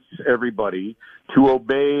wants everybody to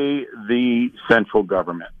obey the central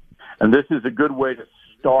government. And this is a good way to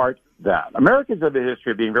start that. Americans have a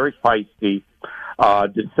history of being very feisty,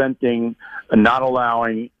 dissenting, and not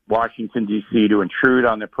allowing Washington, D.C. to intrude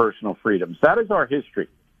on their personal freedoms. That is our history.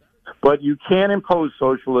 But you can't impose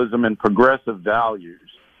socialism and progressive values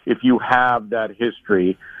if you have that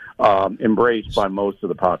history embraced by most of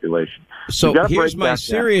the population. So here's my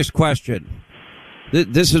serious question.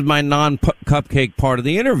 This is my non-cupcake part of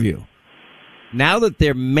the interview. Now that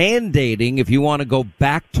they're mandating, if you want to go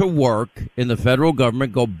back to work in the federal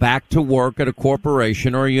government, go back to work at a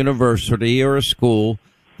corporation or a university or a school,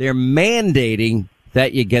 they're mandating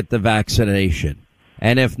that you get the vaccination.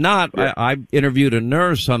 And if not, yeah. I interviewed a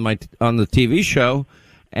nurse on the TV show,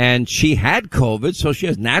 and she had COVID, so she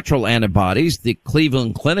has natural antibodies. The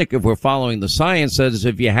Cleveland Clinic, if we're following the science, says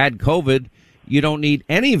if you had COVID, you don't need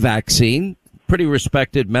any vaccine. Pretty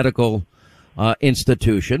respected medical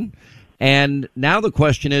institution. And now the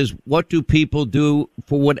question is, what do people do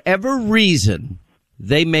for whatever reason?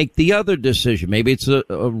 They make the other decision. Maybe it's a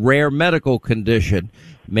rare medical condition.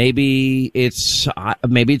 Maybe it's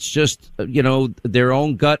just, their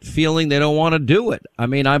own gut feeling they don't want to do it. I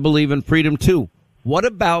mean, I believe in freedom too. What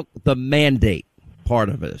about the mandate part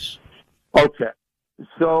of this? Okay.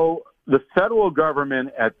 So the federal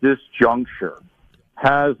government at this juncture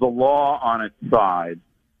has the law on its side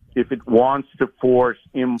if it wants to force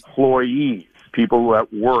employees, people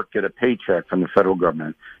who work at a paycheck from the federal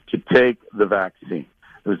government, to take the vaccine.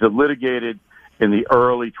 It was litigated in the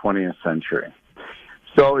early 20th century.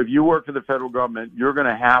 So if you work for the federal government, you're going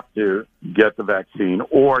to have to get the vaccine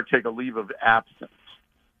or take a leave of absence.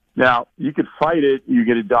 Now, you could fight it. You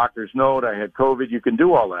get a doctor's note. I had COVID. You can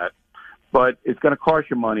do all that. But it's going to cost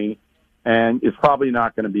you money, and it's probably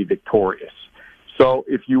not going to be victorious. So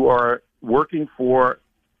if you are working for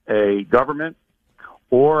a government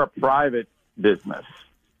or a private business,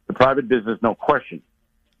 the private business, no question,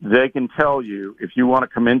 they can tell you if you want to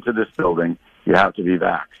come into this building, you have to be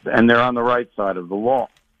vaxxed. And they're on the right side of the law.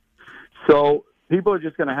 So people are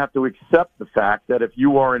just going to have to accept the fact that if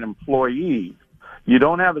you are an employee, you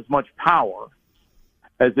don't have as much power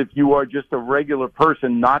as if you are just a regular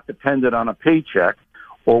person not dependent on a paycheck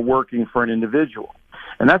or working for an individual.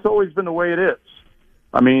 And that's always been the way it is.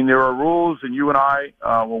 I mean, there are rules, and you and I,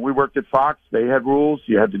 when we worked at Fox, they had rules.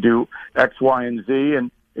 You had to do X, Y, and Z,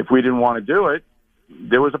 and if we didn't want to do it,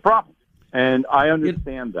 there was a problem. And I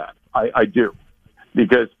understand that. I do.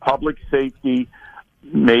 Because public safety,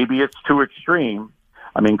 maybe it's too extreme.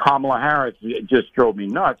 I mean, Kamala Harris, it just drove me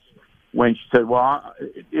nuts when she said, well,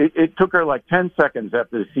 it took her like 10 seconds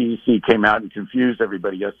after the CDC came out and confused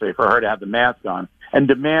everybody yesterday for her to have the mask on and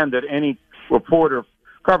demand that any reporter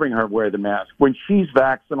covering her wear the mask when she's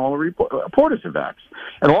vaxxed and all the reporters are vaxxed.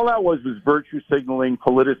 And all that was virtue signaling,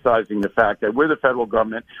 politicizing the fact that we're the federal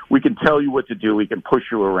government. We can tell you what to do. We can push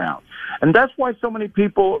you around. And that's why so many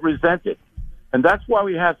people resent it. And that's why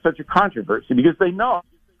we have such a controversy, because they know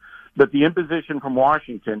that the imposition from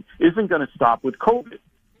Washington isn't going to stop with COVID.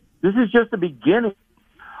 This is just the beginning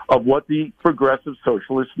of what the progressive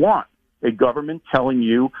socialists want, a government telling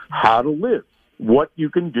you how to live, what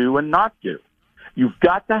you can do and not do. You've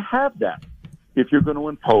got to have that if you're going to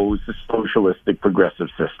impose the socialistic progressive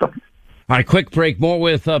system. All right, quick break. More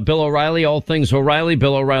with Bill O'Reilly, all things O'Reilly,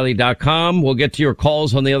 BillO'Reilly.com. We'll get to your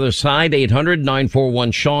calls on the other side.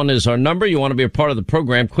 800-941-SEAN is our number. You want to be a part of the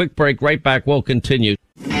program. Quick break, right back. We'll continue.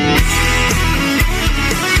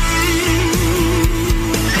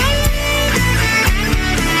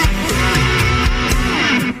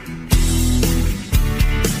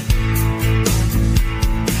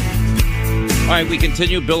 All right, we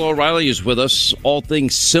continue. Bill O'Reilly is with us. All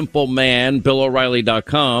things simple man,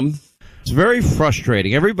 BillO'Reilly.com. It's very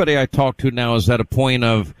frustrating. Everybody I talk to now is at a point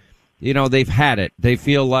of, they've had it. They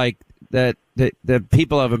feel like that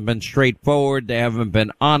people haven't been straightforward. They haven't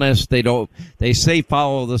been honest. They say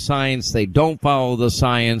follow the science. They don't follow the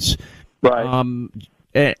science. Right.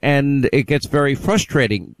 And it gets very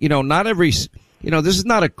frustrating. Not every, this is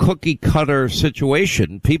not a cookie cutter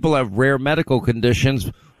situation. People have rare medical conditions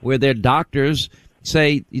where their doctors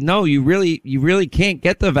say, no, you really can't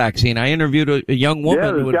get the vaccine. I interviewed a young woman.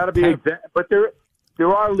 Yeah, there's got to be, but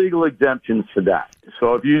there are legal exemptions to that.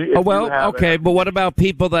 So if you but what about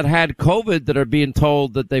people that had COVID that are being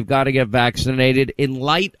told that they've got to get vaccinated in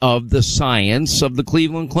light of the science of the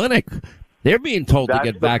Cleveland Clinic? They're being told to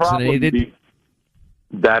get vaccinated.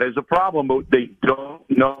 That is a problem, but they don't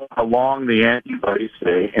know how long the antibodies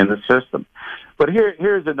stay in the system. But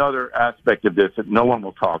here's another aspect of this that no one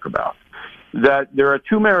will talk about. That there are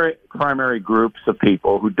two primary groups of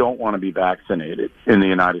people who don't want to be vaccinated in the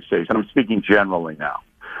United States, and I'm speaking generally now.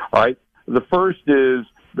 All right? The first is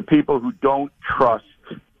the people who don't trust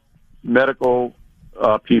medical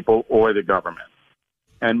people or the government.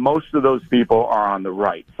 And most of those people are on the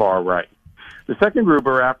right, far right. The second group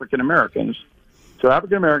are African Americans. So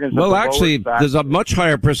African Americans. Well, actually, there's a much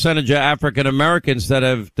higher percentage of African Americans that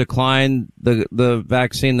have declined the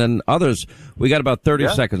vaccine than others. We got about 30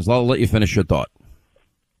 seconds. I'll let you finish your thought.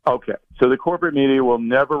 Okay. So the corporate media will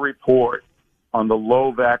never report on the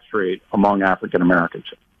low vax rate among African Americans,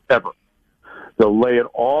 ever. They'll lay it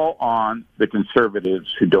all on the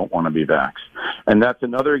conservatives who don't want to be vaxxed. And that's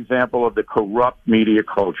another example of the corrupt media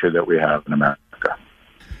culture that we have in America.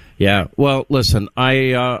 Yeah, well, listen,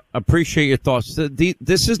 I appreciate your thoughts.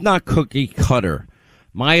 This is not cookie cutter.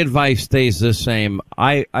 My advice stays the same.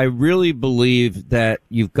 I really believe that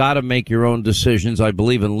you've got to make your own decisions. I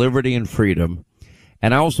believe in liberty and freedom.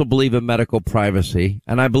 And I also believe in medical privacy.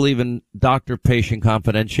 And I believe in doctor-patient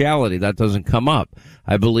confidentiality. That doesn't come up.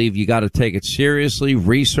 I believe you got to take it seriously,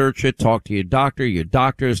 research it, talk to your doctor. Your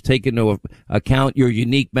doctors take into account your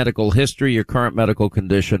unique medical history, your current medical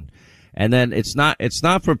condition. And then it's not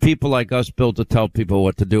for people like us, Bill, to tell people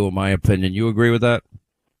what to do, in my opinion. You agree with that?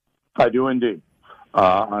 I do indeed.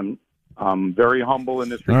 I'm very humble in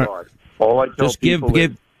this regard. All I tell people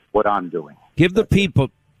is what I'm doing. Give the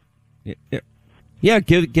people,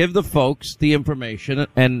 give the folks the information,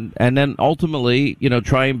 and then ultimately,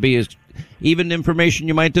 try and be as even information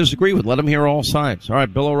you might disagree with. Let them hear all sides. All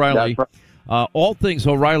right, Bill O'Reilly. All things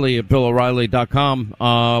O'Reilly at BillO'Reilly.com.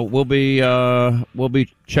 We'll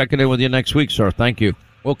be checking in with you next week, sir. Thank you.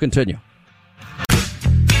 We'll continue.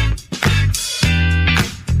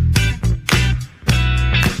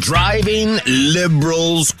 Driving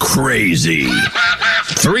liberals crazy.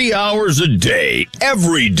 3 hours a day,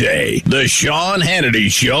 every day. The Sean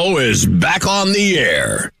Hannity Show is back on the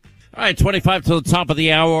air. All right, 25 to the top of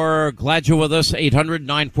the hour. Glad you're with us.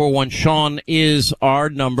 800-941-SEAN is our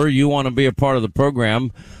number. You want to be a part of the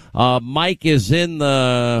program. Mike is in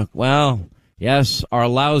our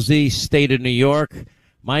lousy state of New York.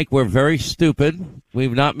 Mike, we're very stupid.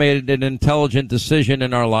 We've not made an intelligent decision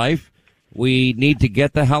in our life. We need to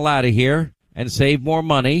get the hell out of here and save more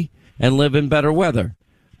money and live in better weather.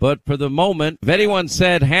 But for the moment, if anyone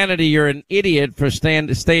said, Hannity, you're an idiot for staying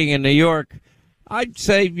in New York, I'd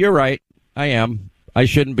say you're right. I am. I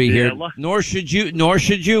shouldn't be here. Nor should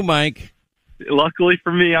you, Mike. Luckily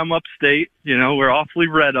for me, I'm upstate. We're awfully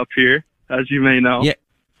red up here, as you may know. Yeah.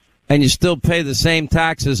 And you still pay the same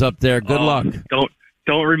taxes up there. Good luck.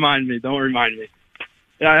 Don't remind me. Don't remind me.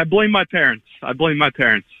 Yeah, I blame my parents.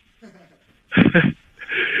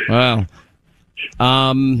 Well,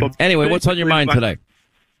 anyway, what's on your mind today?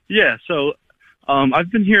 Yeah. So,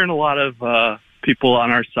 I've been hearing a lot of people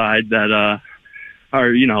on our side that are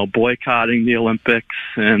boycotting the Olympics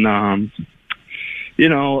and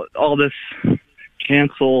all this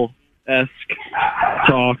cancel-esque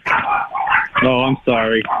talk. Oh, I'm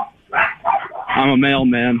sorry. I'm a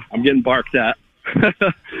mailman. I'm getting barked at.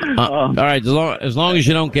 All right, as long as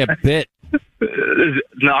you don't get bit.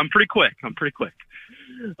 No, I'm pretty quick.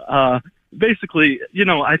 Basically,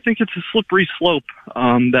 I think it's a slippery slope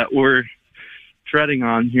that we're treading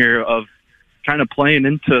on here of kind of playing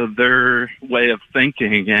into their way of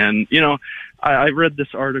thinking. And, I read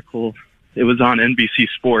this article. It was on NBC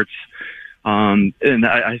Sports. And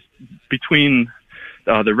between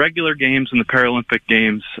the regular games and the Paralympic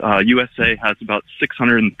Games, USA has about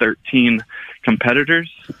 613 competitors.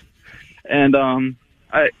 And,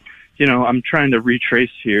 I'm trying to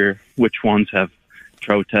retrace here which ones have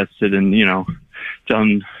protested and,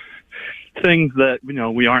 done things that,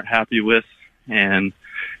 we aren't happy with and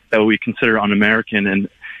that we consider un-American. And,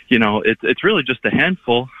 it's really just a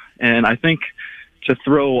handful. And I think to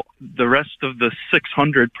throw the rest of the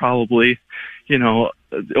 600 probably,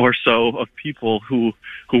 or so of people who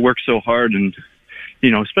work so hard and,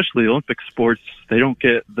 especially Olympic sports, they don't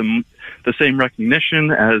get the same recognition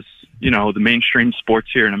as, the mainstream sports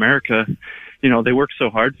here in America. They work so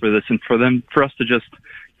hard for this, and for us to just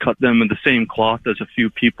cut them in the same cloth as a few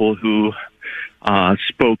people who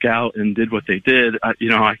spoke out and did what they did, I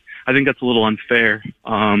think that's a little unfair.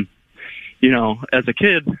 As a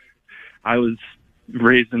kid, I was,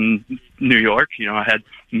 raised in New York. I had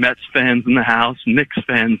Mets fans in the house, Knicks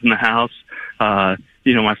fans in the house.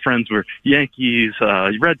 My friends were Yankees,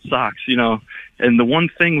 Red Sox, and the one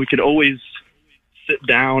thing we could always sit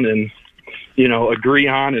down and, agree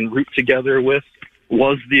on and root together with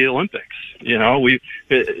was the Olympics.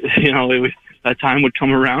 That time would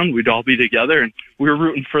come around, we'd all be together and we were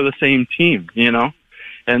rooting for the same team,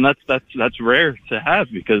 and that's rare to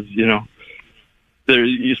have because, there,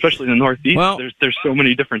 especially in the Northeast, there's so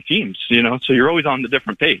many different teams, so you're always on the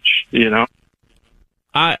different page,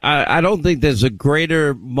 I don't think there's a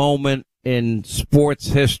greater moment in sports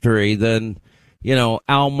history than,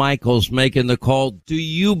 Al Michaels making the call, "Do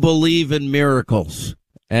you believe in miracles?"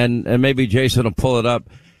 And maybe Jason will pull it up.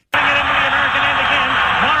 Morrow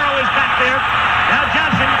is back there. Now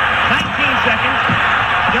Johnson, 19 seconds.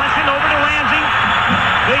 Johnson over to Ramsey.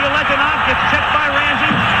 Legoletinov gets checked by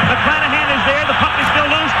Ramsey. McClanahan is there. The puck is still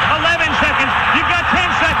loose. 11 seconds. You've got 10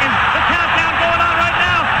 seconds. The countdown going on right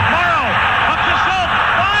now. Morrow up to Schultz.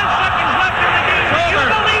 5 seconds left in the game. You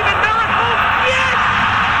believe in miracles? Yes!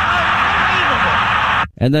 Unbelievable.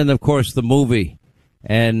 And then, of course, the movie.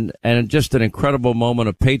 And just an incredible moment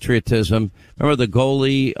of patriotism. Remember the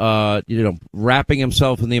goalie, wrapping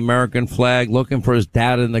himself in the American flag, looking for his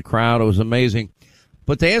dad in the crowd. It was amazing.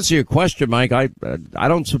 But to answer your question, Mike, I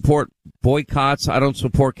don't support boycotts. I don't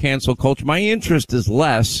support cancel culture. My interest is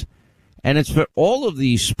less. And it's for all of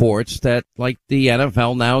these sports that, like the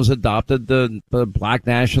NFL now has adopted the Black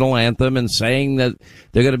National Anthem and saying that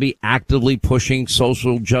they're going to be actively pushing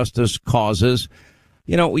social justice causes.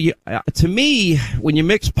 To me, when you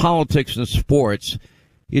mix politics and sports,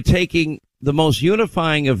 you're taking the most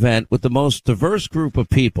unifying event with the most diverse group of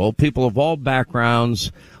people of all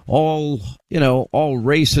backgrounds, all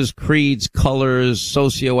races, creeds, colors,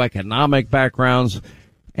 socioeconomic backgrounds,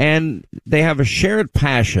 and they have a shared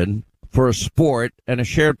passion for a sport and a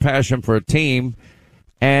shared passion for a team.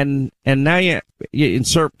 And now you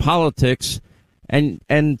insert politics. And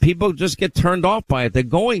people just get turned off by it. They're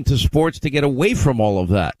going to sports to get away from all of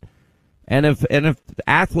that. And if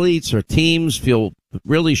athletes or teams feel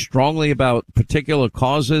really strongly about particular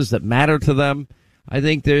causes that matter to them, I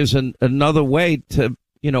think there's another way to,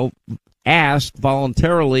 ask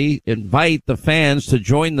voluntarily, invite the fans to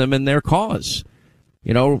join them in their cause.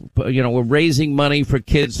 We're raising money for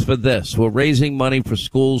kids for this. We're raising money for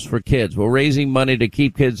schools for kids. We're raising money to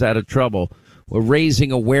keep kids out of trouble. We're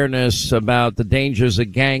raising awareness about the dangers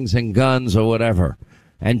of gangs and guns or whatever,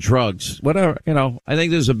 and drugs, whatever. I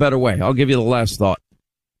think there's a better way. I'll give you the last thought.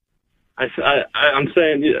 I'm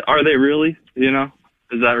saying, are they really?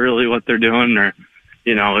 Is that really what they're doing, or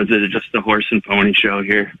is it just a horse and pony show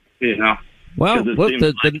here? Well, look,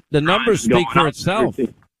 the numbers speak for itself.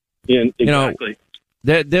 Yeah, exactly.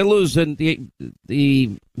 They're losing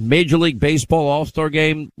the Major League Baseball All-Star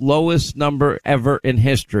Game, lowest number ever in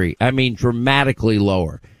history. I mean, dramatically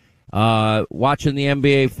lower. Watching the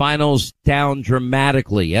NBA Finals, down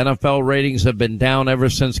dramatically. NFL ratings have been down ever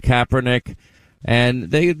since Kaepernick. And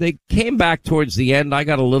they came back towards the end. I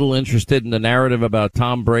got a little interested in the narrative about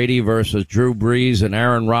Tom Brady versus Drew Brees and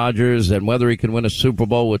Aaron Rodgers and whether he can win a Super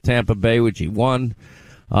Bowl with Tampa Bay, which he won.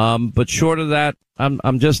 But short of that,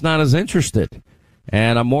 I'm just not as interested.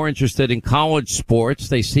 And I'm more interested in college sports.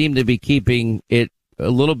 They seem to be keeping it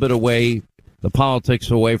a little bit away, the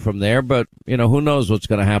politics away from there. But, who knows what's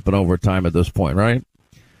going to happen over time at this point, right?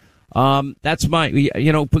 That's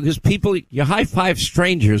because people, you high five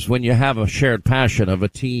strangers when you have a shared passion of a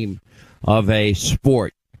team, of a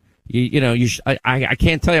sport. I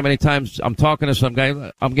can't tell you how many times I'm talking to some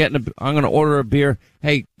guy. I'm going to order a beer.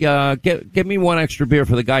 Hey, give me one extra beer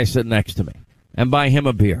for the guy sitting next to me, and buy him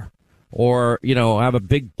a beer. Or, have a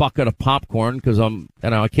big bucket of popcorn because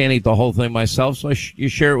I can't eat the whole thing myself. So you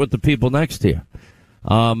share it with the people next to you.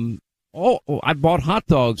 I bought hot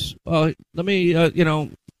dogs. Let me,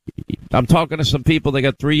 I'm talking to some people. They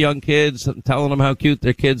got 3 young kids. I'm telling them how cute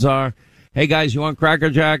their kids are. Hey guys, you want Cracker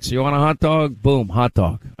Jacks? You want a hot dog? Boom, hot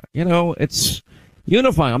dog. It's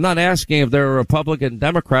unifying. I'm not asking if they're a Republican,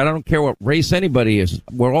 Democrat. I don't care what race anybody is.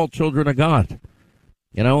 We're all children of God.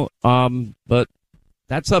 But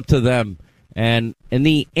that's up to them. And in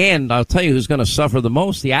the end, I'll tell you who's going to suffer the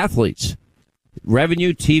most, the athletes.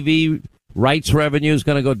 Revenue, TV rights revenue is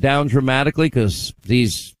going to go down dramatically because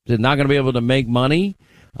they're not going to be able to make money.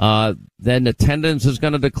 Then attendance is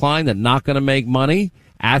going to decline. They're not going to make money.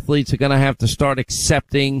 Athletes are going to have to start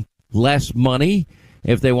accepting less money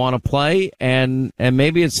if they want to play. And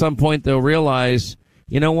maybe at some point they'll realize,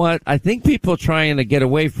 you know what? I think people are trying to get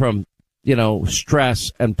away from,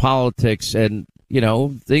 stress and politics and,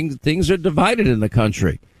 things are divided in the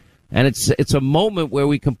country. And it's a moment where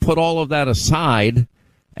we can put all of that aside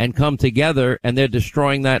and come together, and they're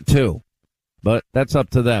destroying that too. But that's up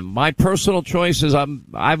to them. My personal choice is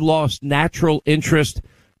I've lost natural interest.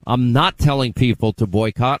 I'm not telling people to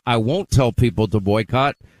boycott. I won't tell people to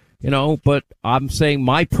boycott, but I'm saying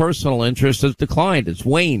my personal interest has declined. It's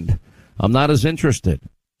waned. I'm not as interested.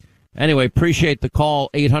 Anyway, appreciate the call.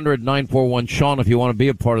 800-941-SEAN if you want to be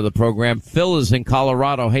a part of the program. Phil is in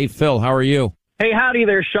Colorado. Hey, Phil, how are you? Hey, howdy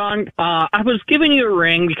there, Sean. I was giving you a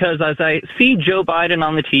ring because as I see Joe Biden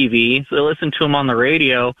on the TV, so I listen to him on the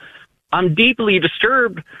radio, I'm deeply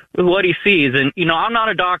disturbed with what he sees. And, I'm not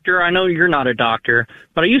a doctor. I know you're not a doctor.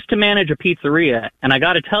 But I used to manage a pizzeria, and I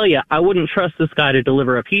got to tell you, I wouldn't trust this guy to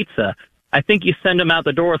deliver a pizza. I think you send him out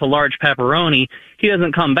the door with a large pepperoni, he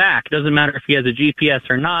doesn't come back. Doesn't matter if he has a GPS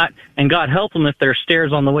or not, and God help him if there's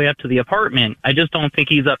stairs on the way up to the apartment. I just don't think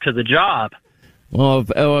he's up to the job. Well,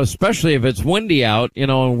 especially if it's windy out,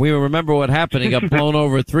 and we remember what happened. He got blown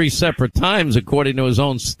over 3 separate times, according to his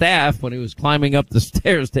own staff, when he was climbing up the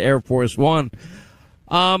stairs to Air Force One.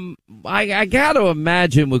 I got to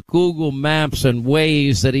imagine with Google Maps and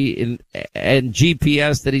Waze and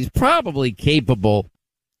GPS that he's probably capable,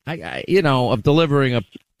 of delivering a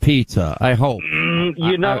pizza. I hope.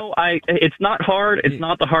 It's not hard. It's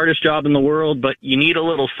not the hardest job in the world, but you need a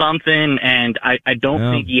little something, and I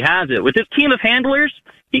don't think he has it. With his team of handlers,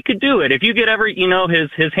 he could do it. If you get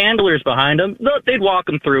his handlers behind him, they'd walk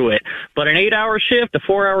him through it. But an 8-hour shift, a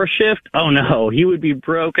 4-hour shift, oh no, he would be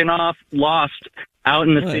broken off, lost out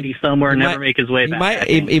in the city somewhere, and never make his way back.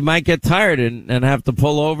 He might get tired and have to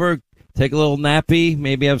pull over, take a little nappy,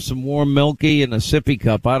 maybe have some warm milky and a sippy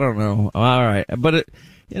cup. I don't know. All right. But,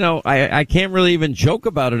 I can't really even joke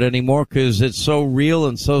about it anymore because it's so real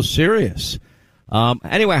and so serious.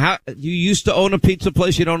 Anyway, you used to own a pizza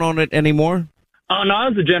place. You don't own it anymore? Oh, no, I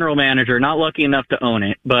was the general manager, not lucky enough to own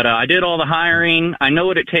it. But I did all the hiring. I know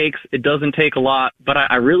what it takes. It doesn't take a lot, but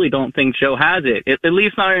I really don't think Joe has it, at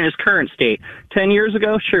least not in his current state. 10 years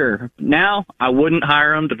ago, sure. Now, I wouldn't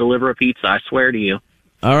hire him to deliver a pizza, I swear to you.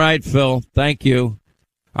 All right, Phil. Thank you.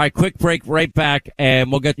 All right, quick break, right back, and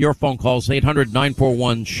we'll get your phone calls,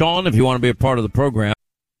 800-941-SEAN, if you want to be a part of the program.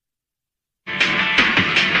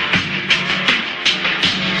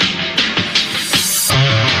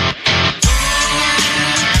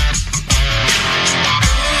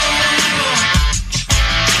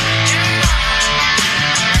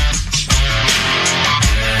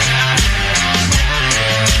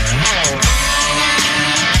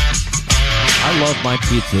 I love my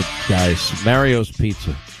pizza, guys. Mario's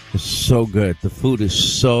Pizza is so good. The food is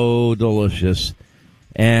so delicious.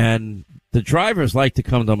 And the drivers like to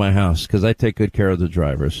come to my house because I take good care of the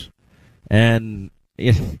drivers. And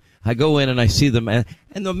I go in and I see them. And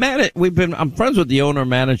the I'm friends with the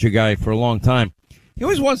owner-manager guy for a long time. He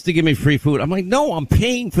always wants to give me free food. I'm like, no, I'm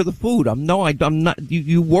paying for the food. I'm not.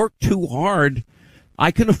 You work too hard. I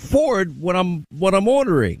can afford what I'm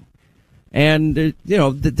ordering. And,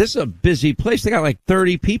 this is a busy place. They got like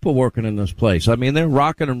 30 people working in this place. I mean, they're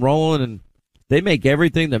rocking and rolling, and they make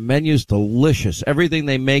everything. The menu's delicious. Everything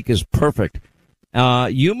they make is perfect.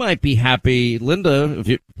 You might be happy, Linda, if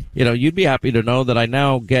you'd be happy to know that I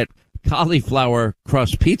now get cauliflower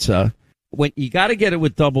crust pizza. You got to get it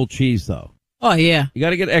with double cheese, though. Oh, yeah. You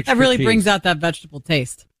got to get extra cheese. That really brings out that vegetable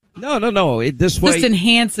taste. No. This way just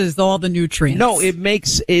enhances all the nutrients. No, it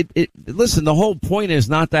makes it. Listen, the whole point is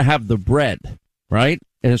not to have the bread, right?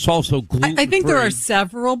 And it's also gluten-free. I think there are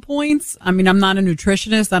several points. I mean, I'm not a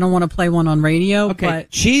nutritionist. I don't want to play one on radio. Okay, but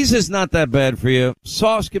cheese is not that bad for you.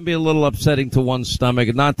 Sauce can be a little upsetting to one's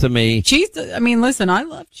stomach, not to me. Cheese. I mean, listen, I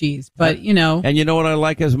love cheese, but And you know what I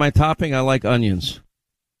like as my topping? I like onions.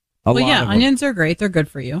 Onions are great. They're good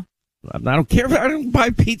for you. I don't care. I don't buy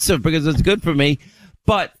pizza because it's good for me.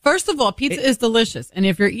 But first of all, pizza is delicious. And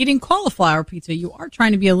if you're eating cauliflower pizza, you are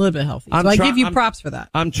trying to be a little bit healthy. So I give you props for that.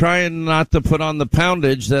 I'm trying not to put on the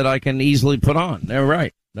poundage that I can easily put on. They're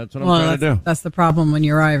right. That's what I'm trying to do. That's the problem when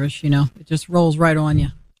you're Irish, It just rolls right on you.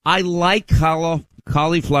 I like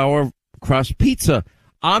cauliflower crust pizza.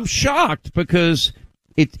 I'm shocked because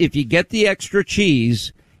if you get the extra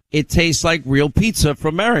cheese, it tastes like real pizza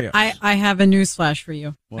from Mario's. I have a news flash for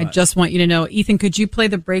you. What? I just want you to know. Ethan, could you play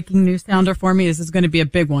the breaking news sounder for me? This is going to be a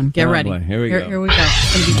big one. Get ready. Boy. Here we go. Here we go.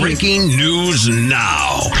 Breaking news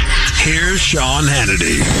now. Here's Sean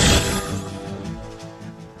Hannity.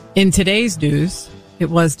 In today's news, it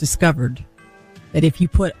was discovered that if you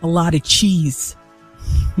put a lot of cheese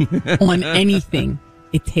on anything,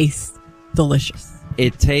 it tastes delicious.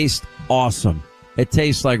 It tastes awesome. It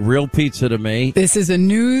tastes like real pizza to me. This is a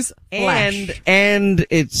news flash. And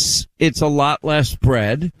it's a lot less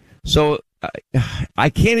bread. So I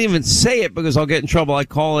can't even say it because I'll get in trouble. I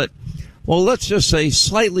call it, well, let's just say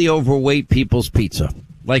slightly overweight people's pizza,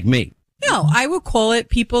 like me. No, I would call it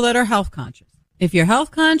people that are health conscious. If you're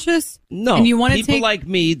health conscious, no, and you want to people take, like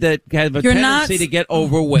me that have a tendency to get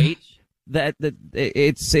overweight. That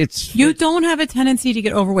it's you don't have a tendency to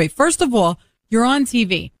get overweight. First of all, you're on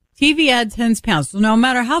TV. TV adds 10 pounds. So no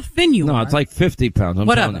matter how thin you are. No, it's like 50 pounds.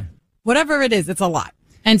 Whatever it is, it's a lot.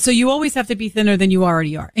 And so you always have to be thinner than you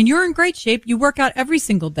already are. And you're in great shape. You work out every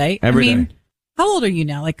single day. Every day. How old are you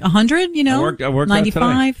now? Like 100, you know? I worked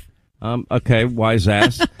 95? Okay, wise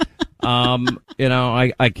ass.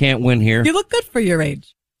 I can't win here. You look good for your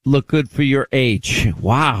age. Look good for your age.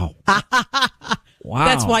 Wow. Wow.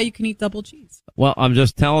 That's why you can eat double cheese. Well, I'm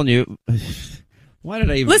just telling you. Why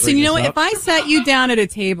did I even listen? You know what? up? If I sat you down at a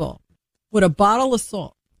table with a bottle of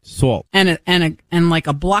salt, and like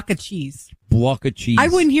a block of cheese, I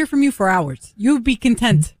wouldn't hear from you for hours. You would be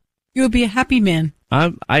content. You would be a happy man.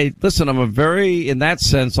 Listen. I'm a very, in that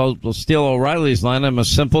sense, I'll steal O'Reilly's line. I'm a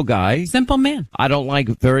simple guy, simple man. I don't like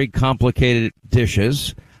very complicated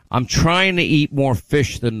dishes. I'm trying to eat more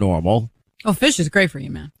fish than normal. Oh, fish is great for you,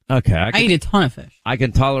 man. Okay. I eat a ton of fish. I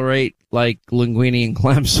can tolerate like linguine and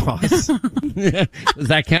clam sauce. Does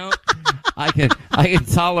that count? I can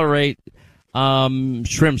tolerate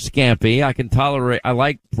shrimp scampi. I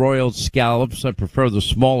like broiled scallops. I prefer the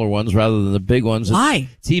smaller ones rather than the big ones. Why?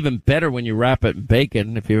 It's even better when you wrap it in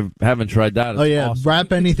bacon. If you haven't tried that, it's awesome.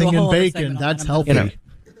 Wrap anything in bacon. That's healthy.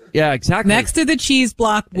 Yeah, exactly. Next to the cheese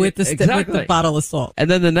block with the bottle of salt.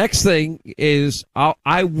 And then the next thing is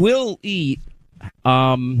I will eat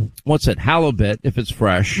halibut if it's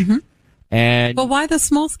fresh. Mm-hmm. And but why the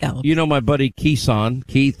small scallops? You know my buddy Keith. Are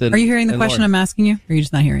you hearing the question I'm asking you? Or are you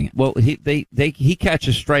just not hearing it? Well, he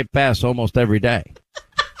catches striped bass almost every day.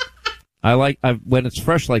 When it's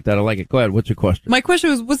fresh like that, I like it. Go ahead. What's your question? My question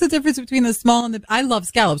was, what's the difference between the small and I love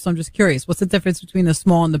scallops, so I'm just curious. What's the difference between the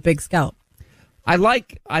small and the big scallop? I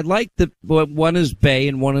like one is bay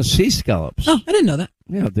and one is sea scallops. Oh, I didn't know that.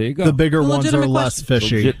 Yeah, there you go. The bigger ones are less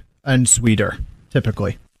fishy and sweeter,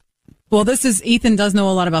 typically. Well, Ethan does know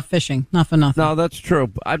a lot about fishing. Not for nothing. No, that's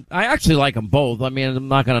true. I actually like them both. I mean, I'm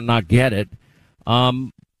not going to not get it.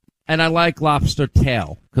 And I like lobster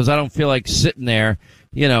tail because I don't feel like sitting there,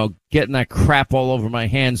 getting that crap all over my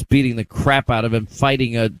hands, beating the crap out of it,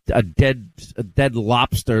 fighting a dead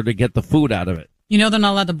lobster to get the food out of it. They're not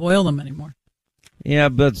allowed to boil them anymore. Yeah,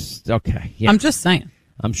 but okay. Yeah. I'm just saying.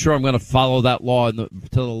 I'm sure I'm going to follow that law to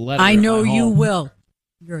the letter. I know you will.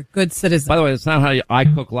 You're a good citizen. By the way, that's not how I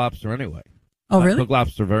cook lobster anyway. Oh, really? I cook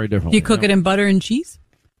lobster very differently. Do you cook it in butter and cheese?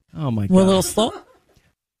 Oh, my God. With a little salt?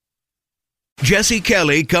 Jesse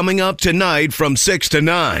Kelly coming up tonight from 6 to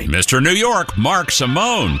 9. Mr. New York, Mark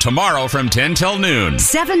Simone, tomorrow from 10 till noon.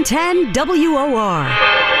 710 WOR.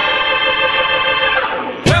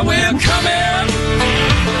 Well, we're coming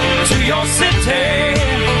to your city.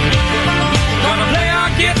 Gonna play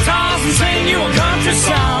our guitars and sing you a country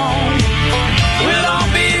song. We'll all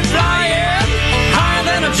be flying higher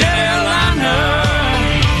than a jetliner.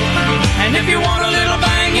 And if you want a little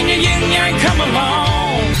bang in your yin-yang, come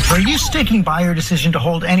along. Are you sticking by your decision to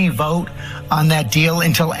hold any vote on that deal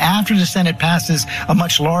until after the Senate passes a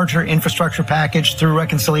much larger infrastructure package through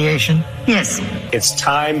reconciliation? Yes. It's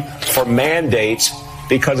time for mandates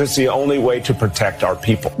because it's the only way to protect our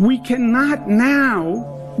people. We cannot now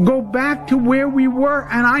go back to where we were,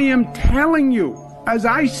 and I am telling you, as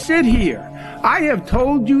I sit here, I have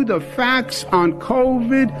told you the facts on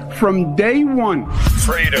COVID from day one.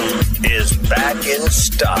 Freedom is back in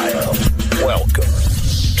style. Welcome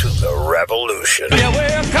to the revolution. Yeah,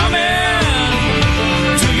 we're coming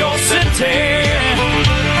to your city.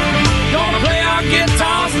 Gonna play our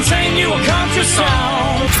guitars and sing you a country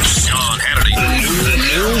song. Sean Hannity. The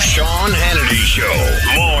new Sean Hannity Show.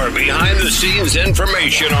 More behind-the-scenes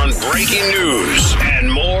information on breaking news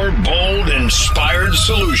and more bold, inspired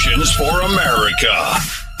solutions for America.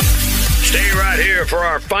 Stay right here for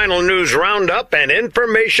our final news roundup and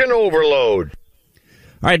information overload.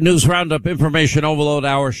 All right, news roundup, information overload,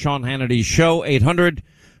 our Sean Hannity Show,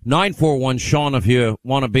 800-941-SEAN if you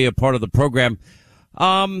want to be a part of the program.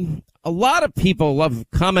 A lot of people have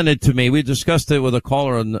commented to me. We discussed it with a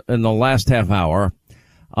caller in the last half hour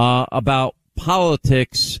about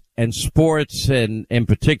politics and sports, and in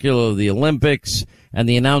particular the Olympics, and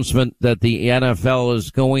the announcement that the NFL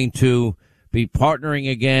is going to be partnering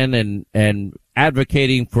again and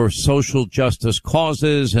advocating for social justice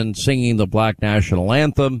causes and singing the Black National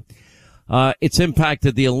Anthem. It's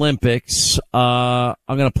impacted the Olympics. I'm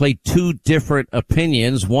going to play two different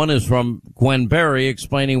opinions. One is from Gwen Berry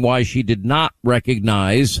explaining why she did not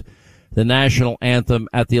recognize the national anthem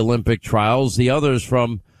at the Olympic trials. The others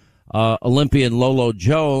from Olympian Lolo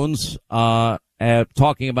Jones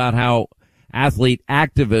talking about how athlete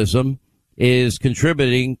activism is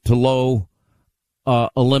contributing to low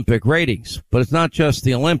Olympic ratings. But it's not just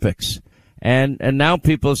the Olympics. And now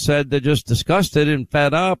people have said they're just disgusted and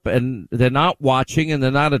fed up, and they're not watching and they're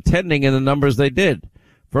not attending in the numbers they did.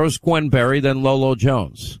 First Gwen Berry, then Lolo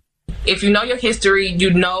Jones. If you know your history,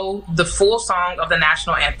 you know the full song of the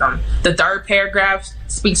national anthem. The third paragraph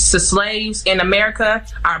speaks to slaves in America,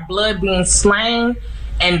 our blood being slain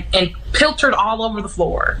and pilfered all over the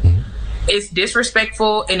floor. It's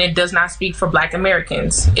disrespectful, and it does not speak for Black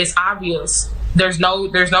Americans. It's obvious. There's no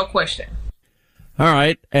question. All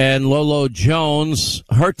right, and Lolo Jones,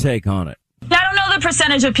 her take on it. I don't know the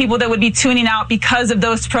percentage of people that would be tuning out because of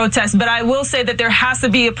those protests, but I will say that there has to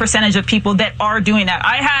be a percentage of people that are doing that.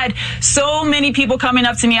 I had so many people coming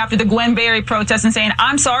up to me after the Gwen Berry protest and saying,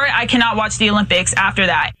 I'm sorry, I cannot watch the Olympics after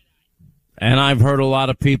that. And I've heard a lot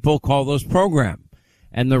of people call this program.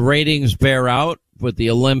 And the ratings bear out with the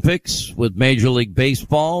Olympics, with Major League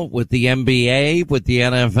Baseball, with the NBA, with the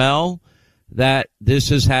NFL, that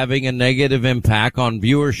this is having a negative impact on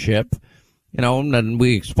viewership. You know, and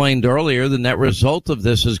we explained earlier, the net result of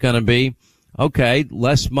this is going to be, okay,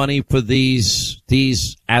 less money for these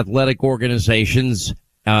athletic organizations,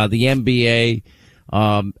 the NBA,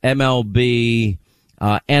 MLB,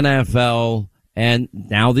 NFL, and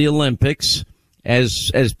now the Olympics,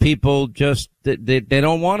 as people just, they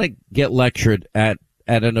don't want to get lectured at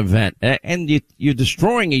an event. And you're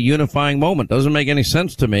destroying a unifying moment. Doesn't make any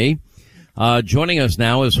sense to me. Joining us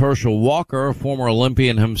now is Herschel Walker, a former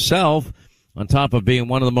Olympian himself, on top of being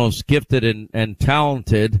one of the most gifted and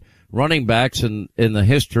talented running backs in the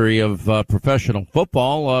history of professional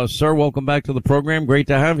football. Sir, welcome back to the program. Great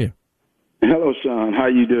to have you. Hello, Sean. How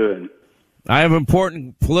you doing? I have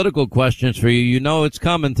important political questions for you. You know it's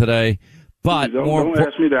coming today, but don't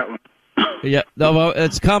ask me that one. Yeah, no,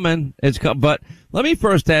 it's coming. But let me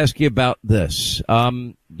first ask you about this.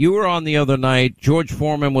 You were on the other night. George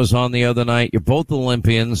Foreman was on the other night. You're both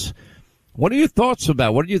Olympians. What are your thoughts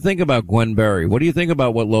about? What do you think about Gwen Berry? What do you think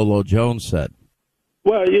about what Lolo Jones said?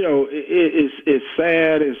 Well, you know, it's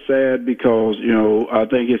sad. It's sad because, you know, I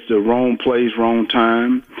think it's the wrong place, wrong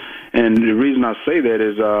time. And the reason I say that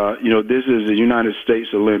is, you know, this is the United States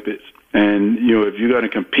Olympics. And, you know, if you're going to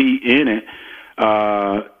compete in it,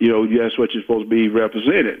 you know, that's what you're supposed to be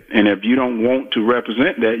represented. And if you don't want to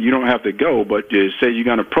represent that, you don't have to go. But you say you're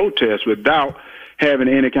going to protest without having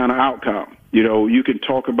any kind of outcome. You know, you can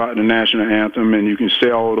talk about the national anthem and you can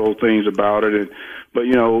say all those things about it, but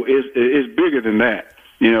you know, it's bigger than that.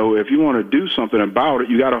 You know, if you want to do something about it,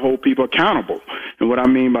 you got to hold people accountable. And what I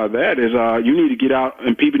mean by that is, you need to get out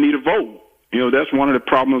and people need to vote. You know, that's one of the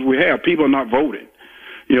problems we have. People are not voting.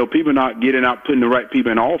 You know, people are not getting out, putting the right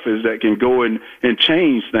people in office that can go and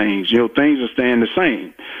change things. You know, things are staying the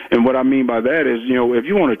same. And what I mean by that is, you know, if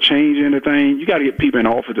you want to change anything, you got to get people in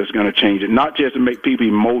office that's going to change it, not just to make people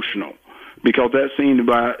emotional. Because that seems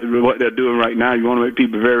to be what they're doing right now. You want to make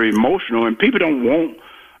people very emotional, and people don't want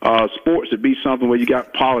sports to be something where you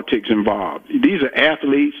got politics involved. These are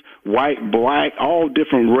athletes, white, black, all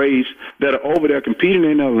different race that are over there competing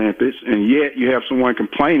in the Olympics, and yet you have someone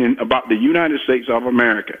complaining about the United States of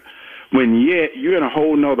America, when yet you're in a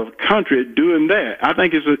whole nother country doing that. I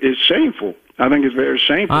think it's shameful. I think it's very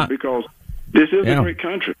shameful because this is a great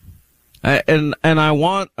country. And I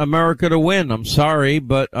want America to win. I'm sorry,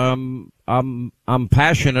 but I'm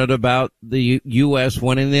passionate about the U.S.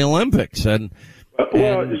 winning the Olympics.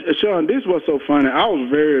 Well, Sean, this was so funny. I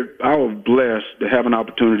was blessed to have an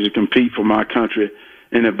opportunity to compete for my country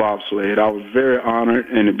in the bobsled. I was very honored,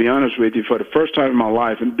 and to be honest with you, for the first time in my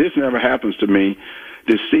life, and this never happens to me,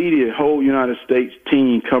 to see the whole United States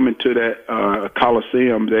team coming to that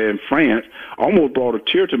Coliseum there in France almost brought a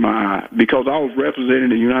tear to my eye because I was representing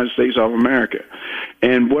the United States of America.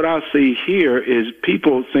 And what I see here is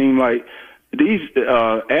people seem like these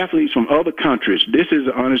athletes from other countries, this is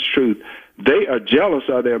the honest truth, they are jealous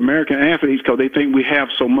of the American athletes because they think we have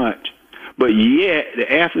so much. But yet,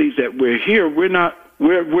 the athletes that we're here, we're not.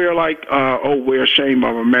 We're like, we're ashamed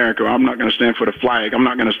of America. I'm not going to stand for the flag. I'm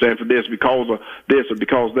not going to stand for this because of this or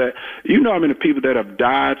because of that. You know how many people that have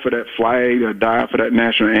died for that flag, that died for that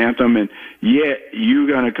national anthem, and yet you're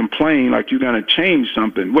going to complain like you're going to change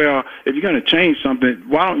something. Well, if you're going to change something,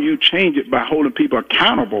 why don't you change it by holding people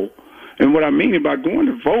accountable? And what I mean by going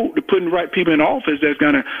to vote, to putting the right people in office that's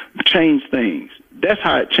going to change things. That's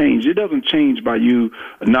how it changed. It doesn't change by you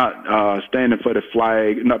not standing for the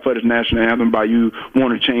flag, not for the national anthem, by you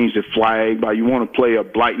want to change the flag, by you want to play a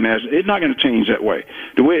black national. It's not going to change that way.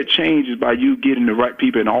 The way it changes by you getting the right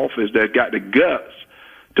people in office that got the guts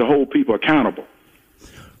to hold people accountable.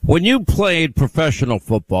 When you played professional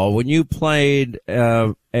football, when you played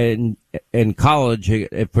in college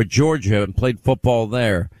for Georgia and played football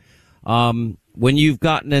there, when you've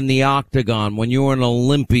gotten in the octagon, when you were an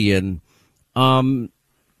Olympian,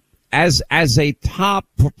 as a top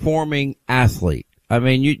performing athlete, I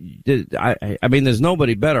mean, I mean, there's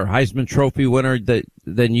nobody better, Heisman Trophy winner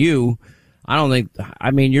than you. I don't think. I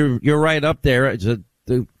mean, you're right up there as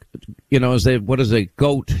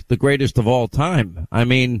GOAT, the greatest of all time. I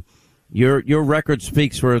mean, your record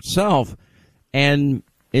speaks for itself. And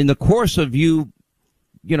in the course of you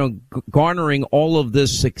garnering all of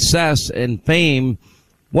this success and fame,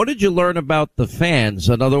 what did you learn about the fans?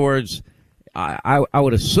 In other words, I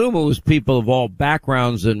would assume it was people of all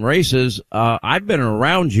backgrounds and races. I've been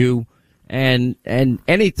around you, and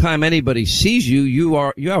anytime anybody sees you,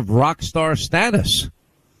 you have rock star status.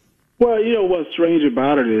 Well, what's strange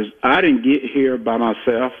about it is I didn't get here by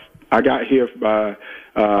myself. I got here by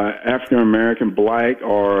African American, black,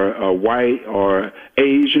 or white, or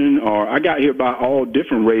Asian, or I got here by all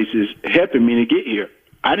different races helping me to get here.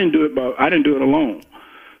 I didn't do it alone.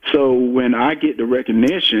 So when I get the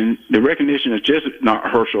recognition is just not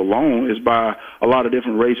Herschel alone. It's by a lot of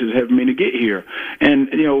different races helping me to get here. And,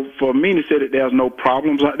 for me to say that there's no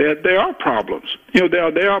problems like that, there are problems.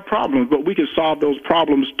 There are problems, but we can solve those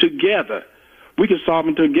problems together. We can solve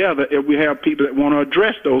them together if we have people that want to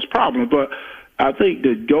address those problems. But I think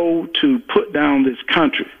the goal to put down this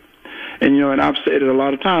country, and I've said it a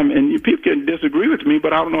lot of times, and people can disagree with me,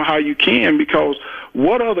 but I don't know how you can, because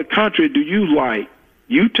what other country do you like?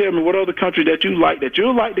 You tell me what other country that you like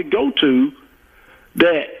to go to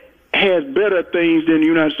that has better things than the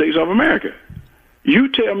United States of America. You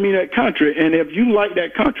tell me that country, and if you like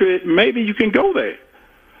that country, maybe you can go there.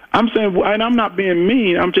 I'm saying, and I'm not being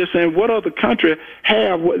mean, I'm just saying what other country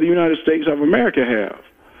have what the United States of America have?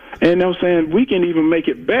 And I'm saying we can even make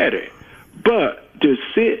it better. But to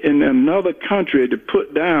sit in another country to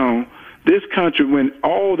put down this country when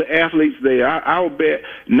all the athletes there, I'll bet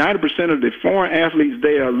 90% of the foreign athletes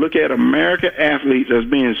there look at American athletes as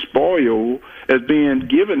being spoiled, as being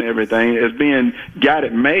given everything, as being got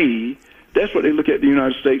it made. That's what they look at the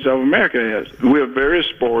United States of America as. We're very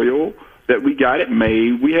spoiled, that we got it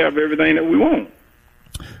made. We have everything that we want.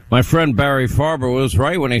 My friend Barry Farber was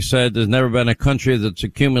right when he said there's never been a country that's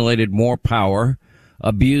accumulated more power,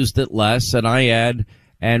 abused it less, and I add,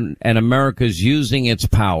 and America's using its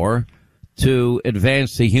power to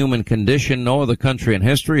advance the human condition. No other country in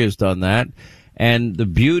history has done that. And the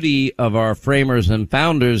beauty of our framers and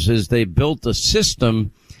founders is they built a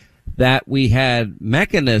system that we had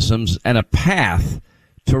mechanisms and a path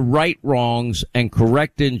to right wrongs and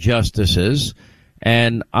correct injustices.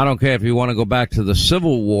 And I don't care if you want to go back to the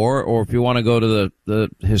Civil War or if you want to go to the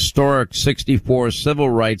historic 64 Civil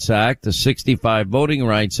Rights Act, the 65 Voting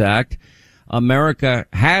Rights Act. America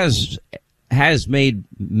has made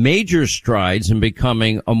major strides in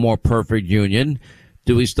becoming a more perfect union.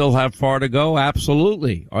 Do we still have far to go?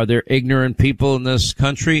 Absolutely. Are there ignorant people in this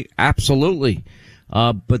country? Absolutely.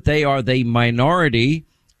 But they are the minority,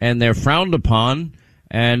 and they're frowned upon.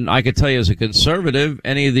 And I could tell you as a conservative,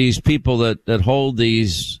 any of these people that hold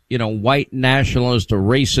these, white nationalist or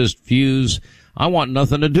racist views, I want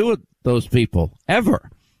nothing to do with those people ever.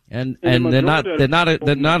 And they're not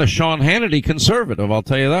a Sean Hannity conservative, I'll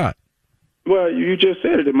tell you that. Well, you just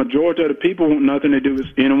said it. The majority of the people want nothing to do with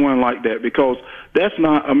anyone like that, because that's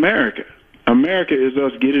not America. America is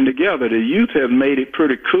us getting together. The youth have made it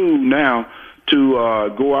pretty cool now to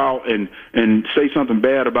go out and say something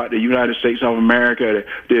bad about the United States of America,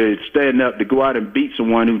 to stand up, to go out and beat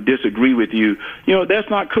someone who disagree with you. That's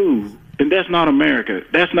not cool, and that's not America.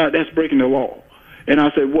 That's breaking the law. And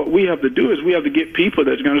I said, what we have to do is we have to get people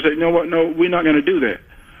that's going to say, you know what, no, we're not going to do that.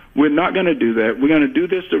 We're not going to do that. We're going to do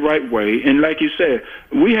this the right way. And like you said,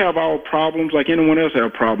 we have our problems like anyone else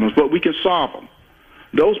have problems, but we can solve them.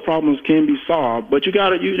 Those problems can be solved, but you got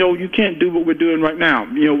to, you can't do what we're doing right now.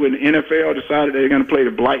 When the NFL decided they're going to play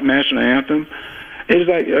the Black National Anthem, it's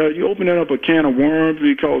like you opening up a can of worms,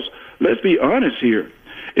 because let's be honest here.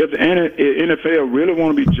 If the NFL really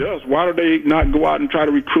want to be just, why do they not go out and try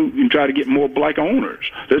to recruit and try to get more black owners?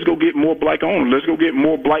 Let's go get more black owners. Let's go get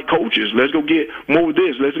more black coaches. Let's go get more of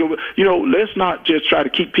this. Let's go, let's not just try to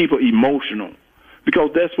keep people emotional,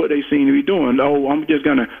 because that's what they seem to be doing. Oh, I'm just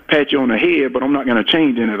going to pat you on the head, but I'm not going to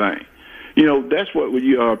change anything. That's what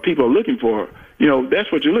people are looking for.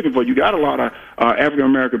 That's what you're looking for. You got a lot of African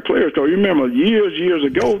American players. Because you remember years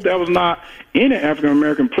ago, there was not any African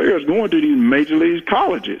American players going to these major league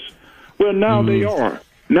colleges. Well, now they are.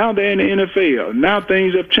 Now they're in the NFL. Now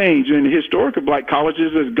things have changed, and historically black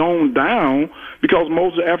colleges has gone down because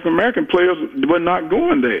most of the African American players were not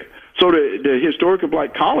going there. So the historical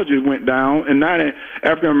black colleges went down, and now the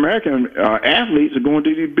African American athletes are going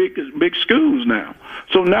to these big schools now.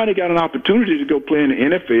 So now they got an opportunity to go play in the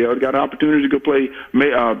NFL. They got an opportunity to go play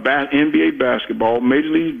NBA basketball, Major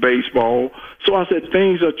League Baseball. So I said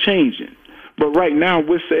things are changing. But right now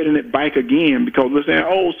we're setting it back again because we're saying,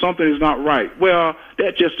 oh, something is not right. Well,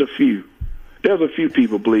 that's just a few. There's a few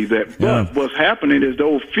people believe that. But what's happening is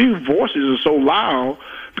those few voices are so loud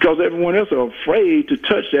because everyone else are afraid to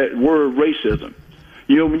touch that word racism.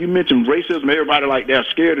 When you mention racism, everybody like they're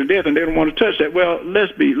scared to death and they don't want to touch that. Well,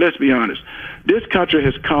 let's be honest. This country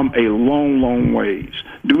has come a long ways.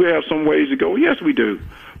 Do we have some ways to go? Yes, we do.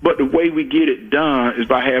 But the way we get it done is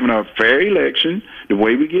by having a fair election. The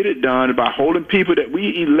way we get it done is by holding people that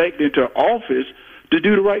we elect into office to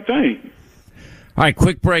do the right thing. All right,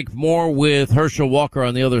 quick break. More with Herschel Walker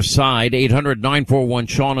on the other side.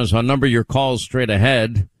 800-941-SEAN is our number. Your calls straight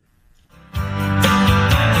ahead. Are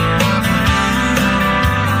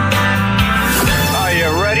you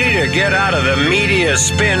ready to get out of the media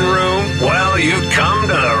spin room? Well, you've come to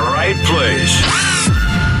the right place.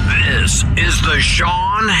 This is the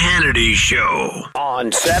Sean Hannity Show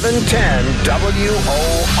on 710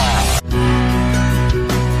 WOR.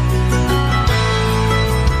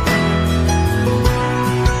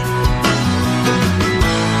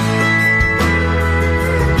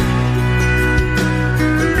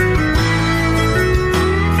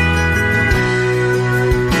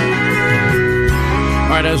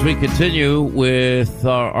 All right, as we continue with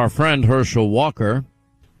our friend Herschel Walker,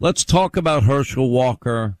 let's talk about Herschel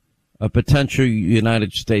Walker, a potential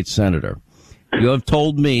United States Senator. You have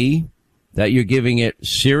told me that you're giving it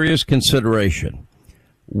serious consideration.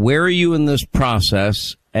 Where are you in this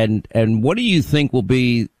process, and what do you think will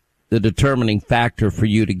be the determining factor for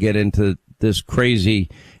you to get into this crazy?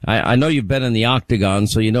 I know you've been in the octagon,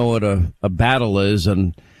 so you know what a battle is,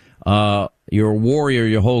 and you're a warrior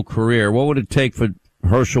your whole career. What would it take for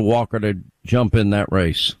Herschel Walker to jump in that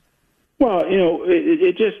race? Well,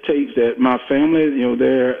 it just takes that my family,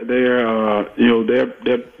 they're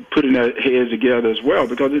putting their heads together as well,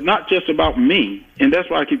 because it's not just about me, and that's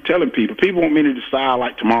why I keep telling people. People want me to decide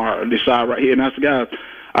like tomorrow, decide right here, and I said, guys,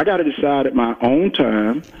 I got to decide at my own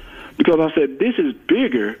time, because I said this is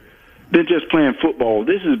bigger than just playing football.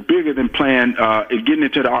 This is bigger than playing, getting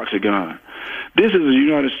into the octagon. This is a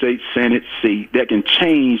United States Senate seat that can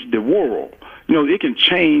change the world. It can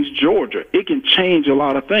change Georgia. It can change a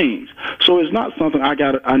lot of things. So it's not something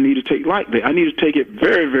I need to take lightly. I need to take it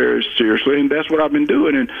very, very seriously, and that's what I've been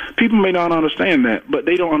doing. And people may not understand that, but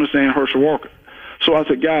they don't understand Herschel Walker. So I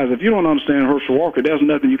said, guys, if you don't understand Herschel Walker, there's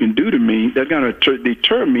nothing you can do to me that's going to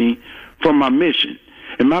deter me from my mission.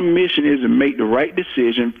 And my mission is to make the right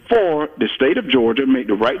decision for the state of Georgia, make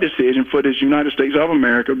the right decision for this United States of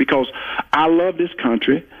America, because I love this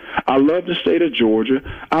country. I love the state of Georgia.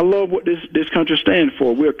 I love what this country stands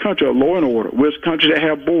for. We're a country of law and order. We're a country that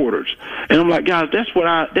have borders. And I'm like, guys, that's what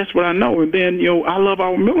I know. And then, I love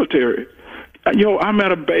our military. I'm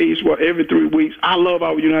at a base where every 3 weeks I love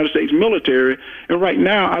our United States military. And right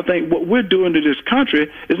now, I think what we're doing to this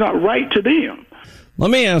country is not right to them.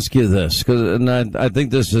 Let me ask you this, and I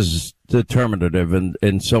think this is determinative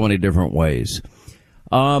in so many different ways.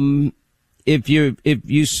 If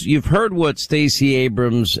you've heard what Stacey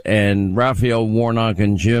Abrams and Raphael Warnock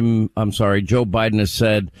and Joe Biden has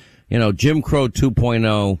said, Jim Crow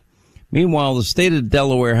 2.0. Meanwhile, the state of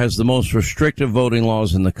Delaware has the most restrictive voting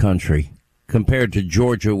laws in the country compared to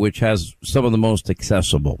Georgia, which has some of the most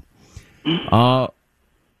accessible. How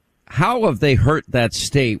have they hurt that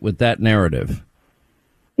state with that narrative?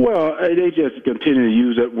 Well, they just continue to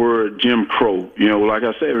use that word Jim Crow. Like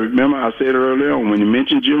I said, remember I said earlier on, when you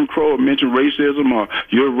mention Jim Crow or mention racism or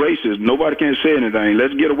you're racist, nobody can say anything.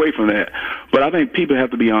 Let's get away from that. But I think people have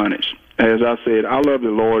to be honest. As I said, I love the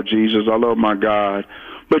Lord Jesus. I love my God.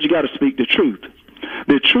 But you got to speak the truth.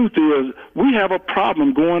 The truth is we have a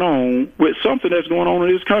problem going on with something that's going on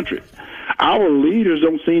in this country. Our leaders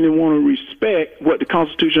don't seem to want to respect what the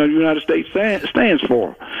Constitution of the United States stands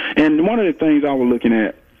for. And one of the things I was looking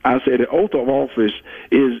at, I said the oath of office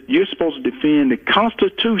is you're supposed to defend the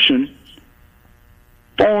Constitution,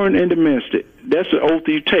 foreign and domestic. That's the oath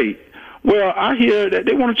you take. Well, I hear that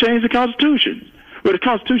they want to change the Constitution. Well, the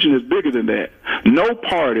Constitution is bigger than that. No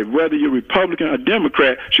party, whether you're Republican or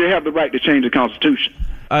Democrat, should have the right to change the Constitution.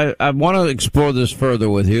 I want to explore this further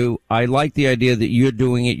with you. I like the idea that you're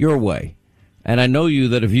doing it your way. And I know you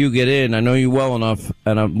that if you get in, I know you well enough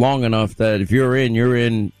and long enough that if you're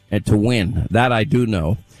in to win. That I do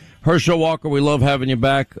know. Herschel Walker, we love having you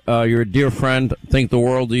back. You're a dear friend. Think the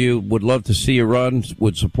world of you. Would love to see you run.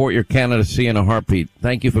 Would support your candidacy in a heartbeat.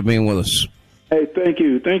 Thank you for being with us. Hey, thank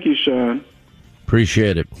you. Thank you, Sean.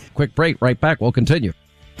 Appreciate it. Quick break. Right back. We'll continue.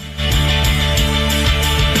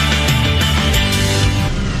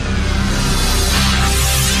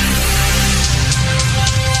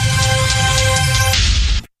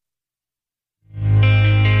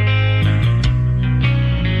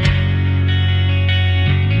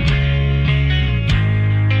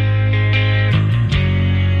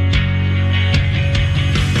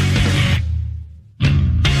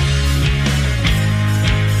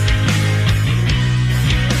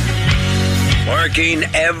 Working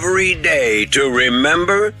every day to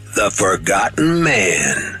remember the forgotten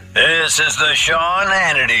man. This is the Sean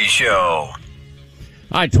Hannity Show. All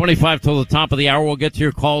right, 25 till the top of the hour. We'll get to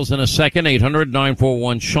your calls in a second.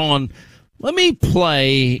 800-941-SEAN. Let me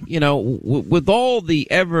play, with all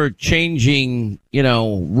the ever-changing,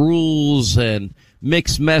 rules and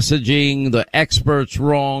mixed messaging, the experts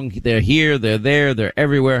wrong. They're here, they're there, they're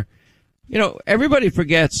everywhere. Everybody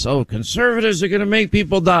forgets, conservatives are going to make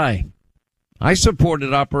people die. I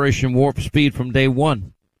supported Operation Warp Speed from day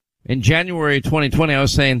one. In January 2020, I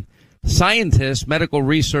was saying scientists, medical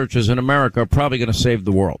researchers in America are probably going to save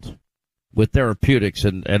the world with therapeutics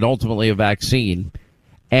and ultimately a vaccine.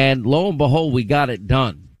 And lo and behold, we got it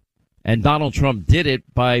done. And Donald Trump did it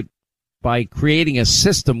by creating a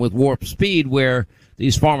system with Warp Speed where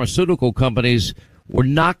these pharmaceutical companies were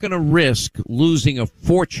not going to risk losing a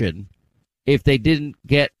fortune if they didn't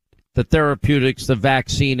get the therapeutics, the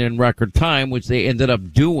vaccine in record time, which they ended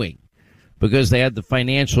up doing because they had the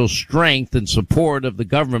financial strength and support of the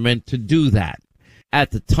government to do that.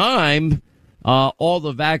 At the time, all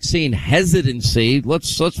the vaccine hesitancy,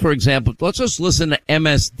 let's just listen to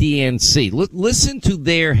MSDNC. Listen to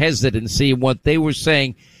their hesitancy and what they were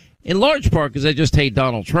saying, in large part because they just hate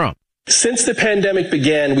Donald Trump. Since the pandemic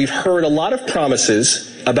began, we've heard a lot of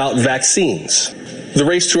promises about vaccines. The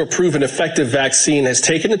race to approve an effective vaccine has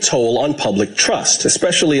taken a toll on public trust,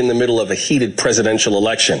 especially in the middle of a heated presidential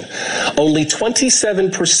election. Only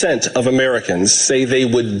 27% of Americans say they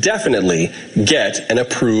would definitely get an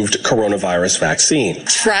approved coronavirus vaccine.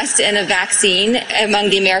 Trust in a vaccine among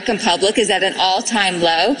the American public is at an all-time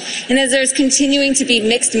low. And as there's continuing to be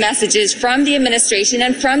mixed messages from the administration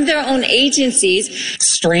and from their own agencies.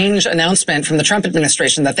 Strange announcement from the Trump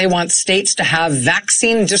administration that they want states to have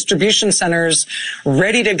vaccine distribution centers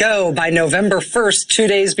ready to go by November 1st, 2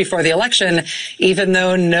 days before the election, even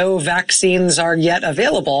though no vaccines are yet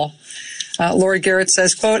available. Lori Garrett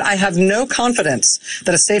says, quote, I have no confidence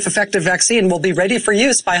that a safe, effective vaccine will be ready for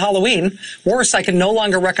use by Halloween. Worse, I can no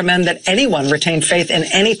longer recommend that anyone retain faith in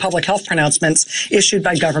any public health pronouncements issued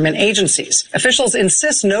by government agencies. Officials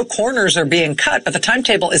insist no corners are being cut, but the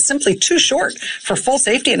timetable is simply too short for full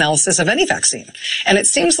safety analysis of any vaccine. And it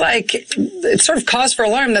seems like it's sort of cause for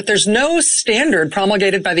alarm that there's no standard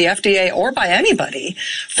promulgated by the FDA or by anybody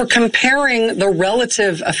for comparing the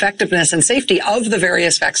relative effectiveness and safety of the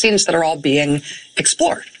various vaccines that are all being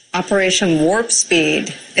explored. Operation Warp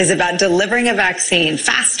Speed is about delivering a vaccine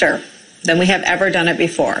faster than we have ever done it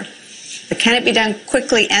before. But can it be done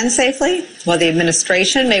quickly and safely? Well, the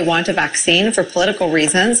administration may want a vaccine for political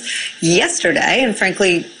reasons. Yesterday, and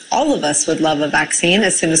frankly, all of us would love a vaccine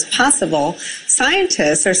as soon as possible.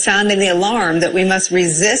 Scientists are sounding the alarm that we must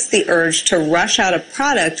resist the urge to rush out a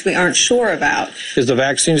product we aren't sure about. Is the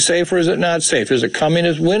vaccine safe or is it not safe? Is it coming?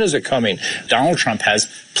 When is it coming? Donald Trump has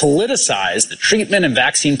politicized the treatment and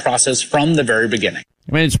vaccine process from the very beginning.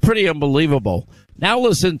 I mean, it's pretty unbelievable. Now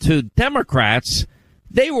listen to Democrats.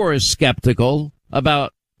 They were as skeptical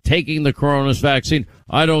about taking the coronavirus vaccine.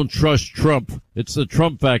 I don't trust Trump. It's the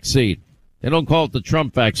Trump vaccine. They don't call it the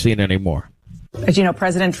Trump vaccine anymore. As you know,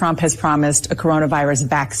 President Trump has promised a coronavirus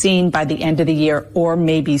vaccine by the end of the year or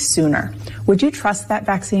maybe sooner. Would you trust that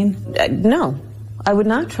vaccine? No, I would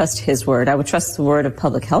not trust his word. I would trust the word of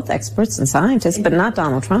public health experts and scientists, but not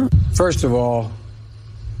Donald Trump. First of all,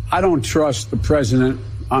 I don't trust the president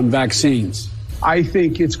on vaccines. I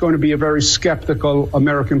think it's going to be a very skeptical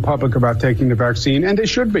American public about taking the vaccine, and they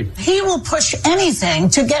should be. He will push anything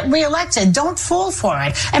to get reelected. Don't fall for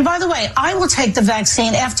it. And by the way, I will take the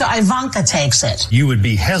vaccine after Ivanka takes it. You would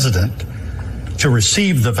be hesitant to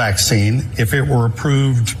receive the vaccine if it were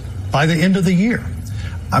approved by the end of the year.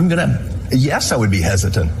 Yes, I would be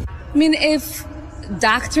hesitant. I mean, if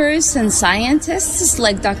doctors and scientists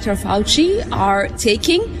like Dr. Fauci are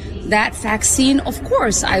taking that vaccine, of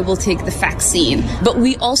course I will take the vaccine. But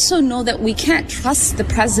we also know that we can't trust the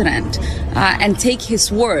president and take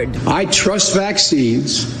his word. I trust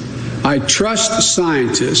vaccines. I trust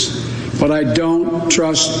scientists, but I don't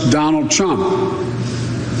trust Donald Trump.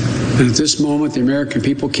 And at this moment, the American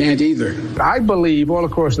people can't either. I believe all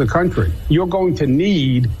across the country, you're going to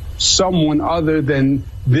need someone other than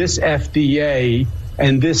this FDA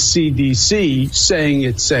and this CDC saying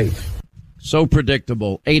it's safe. So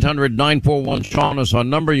predictable. 800-941-SEAN is our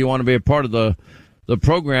number. You want to be a part of the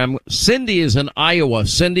program. Cindy is in Iowa.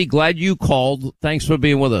 Cindy, glad you called. Thanks for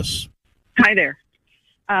being with us. Hi there.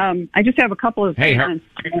 I just have a couple of comments.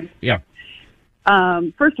 Yeah.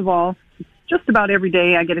 First of all, just about every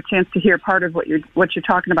day I get a chance to hear part of what you're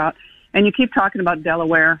talking about, and you keep talking about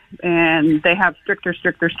Delaware, and they have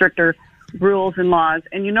stricter rules and laws,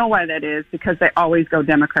 and you know why that is, because they always go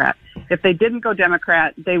Democrat. If they didn't go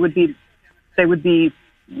Democrat, they would be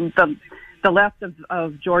the left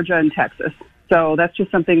of Georgia and Texas. So that's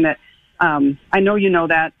just something that I know you know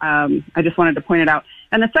that. I just wanted to point it out.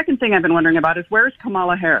 And the second thing I've been wondering about is, where's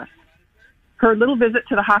Kamala Harris? Her little visit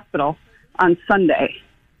to the hospital on Sunday,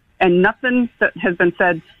 and nothing that has been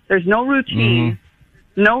said. There's no routine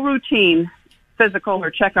physical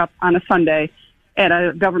or checkup on a Sunday at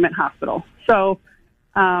a government hospital. So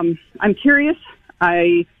I'm curious.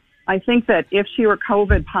 I think that if she were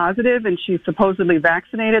COVID positive and she's supposedly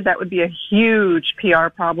vaccinated, that would be a huge PR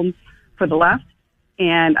problem for the left.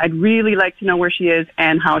 And I'd really like to know where she is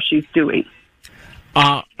and how she's doing.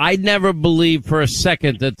 I never believed for a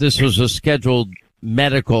second that this was a scheduled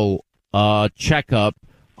medical checkup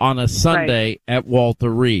on a Sunday at Walter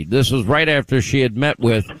Reed. This was right after she had met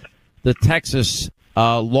with the Texas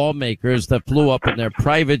lawmakers that flew up in their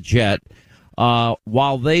private jet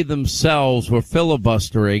while they themselves were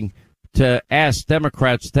filibustering to ask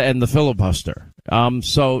Democrats to end the filibuster.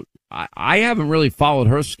 So I haven't really followed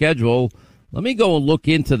her schedule. Let me go and look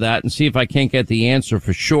into that and see if I can't get the answer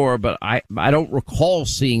for sure. But I don't recall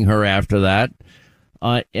seeing her after that.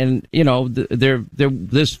 And you know, they're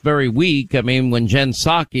this very week. I mean, when Jen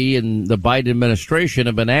Psaki and the Biden administration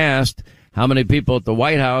have been asked how many people at the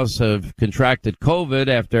White House have contracted COVID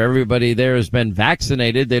after everybody there has been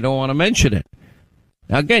vaccinated, they don't want to mention it.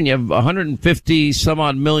 Now, again, you have 150 some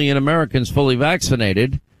odd million Americans fully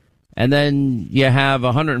vaccinated. And then you have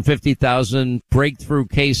 150,000 breakthrough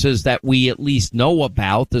cases that we at least know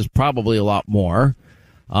about. There's probably a lot more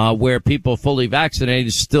where people fully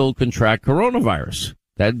vaccinated still contract coronavirus.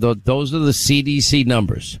 Those are the CDC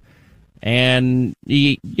numbers. And,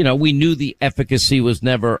 we knew the efficacy was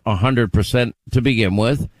never 100% to begin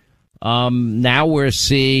with. Now we're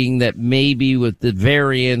seeing that maybe with the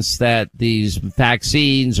variants that these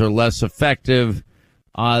vaccines are less effective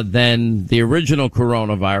than the original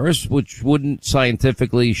coronavirus, which wouldn't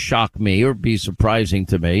scientifically shock me or be surprising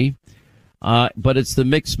to me. But it's the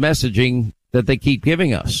mixed messaging that they keep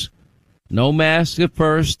giving us. No mask at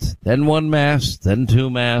first, then one mask, then two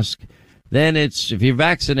masks. Then it's, if you're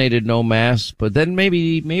vaccinated, no mask, but then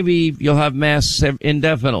maybe you'll have masks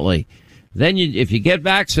indefinitely. Then if you get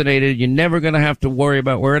vaccinated, you're never going to have to worry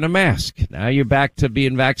about wearing a mask. Now you're back to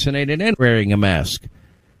being vaccinated and wearing a mask.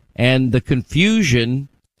 And the confusion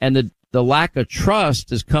and the lack of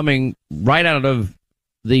trust is coming right out of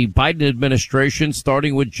the Biden administration,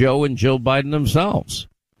 starting with Joe and Jill Biden themselves.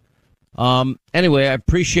 Anyway, I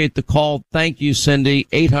appreciate the call. Thank you, Cindy.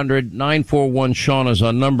 800-941-SEAN is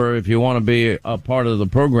our number if you want to be a part of the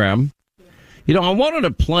program. You know, I wanted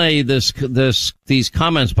to play these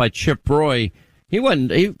comments by Chip Roy. He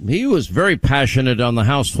was very passionate on the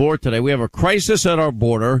House floor today. We have a crisis at our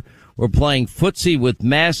border. We're playing footsie with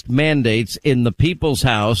mask mandates in the people's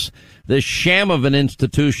house. This sham of an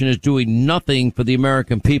institution is doing nothing for the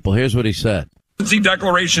American people. Here's what he said.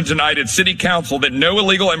 Declaration tonight at City Council that no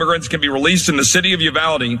illegal immigrants can be released in the city of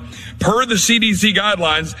Uvalde per the CDC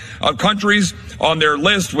guidelines of countries on their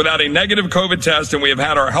list without a negative COVID test. And we have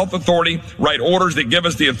had our health authority write orders that give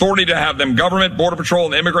us the authority to have them government, border patrol,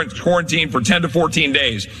 and immigrants quarantined for 10 to 14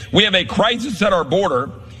 days. We have a crisis at our border,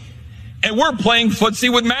 and we're playing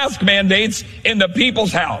footsie with mask mandates in the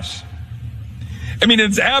people's house. I mean,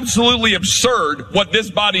 it's absolutely absurd what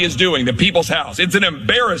this body is doing, the people's house. It's an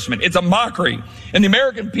embarrassment. It's a mockery. And the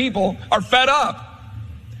American people are fed up.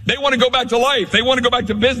 They want to go back to life. They want to go back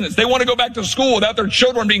to business. They want to go back to school without their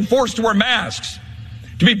children being forced to wear masks,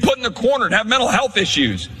 to be put in the corner, to have mental health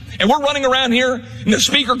issues. And we're running around here, and the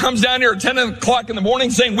speaker comes down here at 10 o'clock in the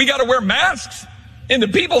morning saying we got to wear masks in the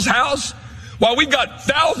people's house, while we've got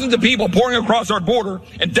thousands of people pouring across our border,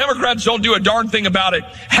 and Democrats don't do a darn thing about it,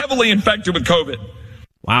 heavily infected with COVID.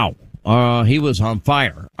 Wow. He was on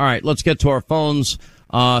fire. All right, let's get to our phones.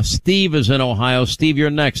 Steve is in Ohio. Steve, you're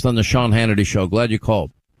next on the Sean Hannity Show. Glad you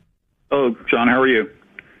called. Oh, Sean, how are you?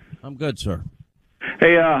 I'm good, sir.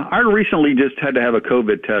 Hey, I recently just had to have a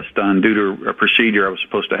COVID test done due to a procedure I was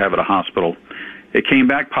supposed to have at a hospital. It came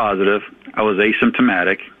back positive. I was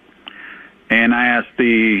asymptomatic. And I asked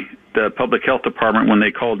the public health department when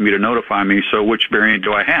they called me to notify me, so which variant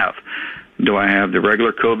do I have? Do I have the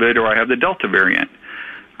regular COVID or I have the Delta variant?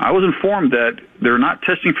 I was informed that they're not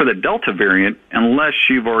testing for the Delta variant unless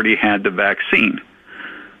you've already had the vaccine.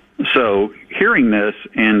 So hearing this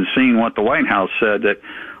and seeing what the White House said, that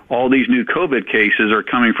all these new COVID cases are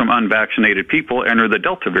coming from unvaccinated people and are the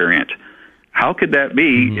Delta variant. How could that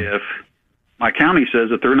be if my county says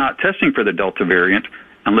that they're not testing for the Delta variant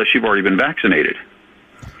unless you've already been vaccinated?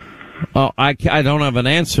 Oh, I don't have an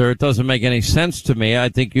answer. It doesn't make any sense to me. I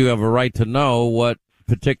think you have a right to know what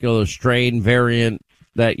particular strain variant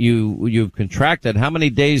that you've contracted. How many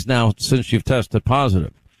days now since you've tested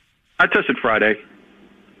positive? I tested Friday.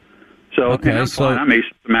 So, okay, I'm fine. I'm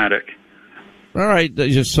asymptomatic. All right.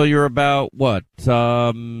 So you're about what?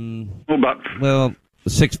 About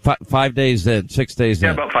 5 days in, 6 days in.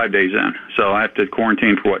 Yeah, about 5 days in. So I have to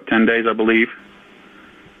quarantine for 10 days, I believe.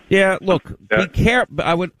 Yeah, look, be careful.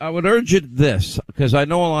 I would urge you this, because I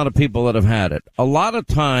know a lot of people that have had it. A lot of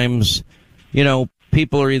times,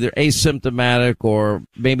 people are either asymptomatic or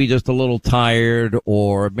maybe just a little tired,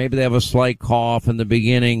 or maybe they have a slight cough in the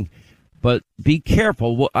beginning. But be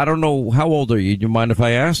careful. I don't know, how old are you? Do you mind if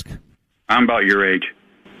I ask? I'm about your age.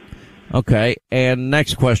 Okay. And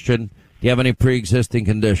next question, do you have any pre-existing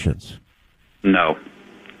conditions? No.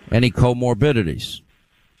 Any comorbidities?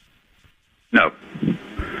 No.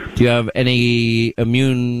 Do you have any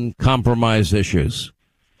immune compromise issues?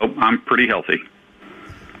 Oh, I'm pretty healthy.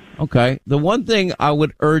 Okay. The one thing I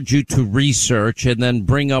would urge you to research and then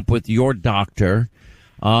bring up with your doctor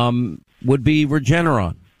would be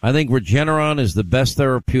Regeneron. I think Regeneron is the best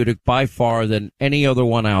therapeutic by far than any other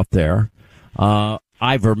one out there.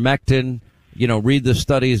 Ivermectin, read the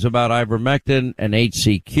studies about ivermectin and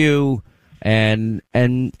HCQ and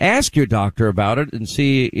ask your doctor about it and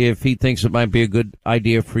see if he thinks it might be a good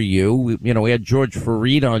idea for you. We had George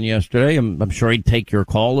Fareed on yesterday. I'm sure he'd take your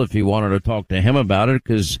call if you wanted to talk to him about it,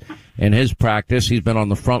 because in his practice, he's been on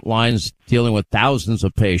the front lines dealing with thousands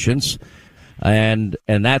of patients. And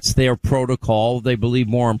that's their protocol. They believe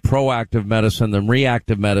more in proactive medicine than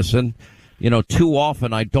reactive medicine. Too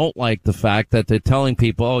often I don't like the fact that they're telling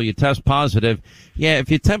people, oh, you test positive. Yeah, if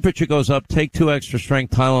your temperature goes up, take 2 extra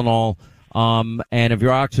strength Tylenol. And if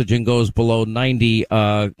your oxygen goes below 90,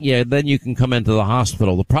 then you can come into the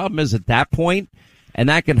hospital. The problem is at that point, and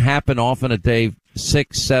that can happen often at day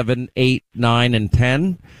 6, 7, 8, 9, and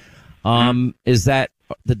 10, is that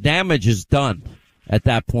the damage is done at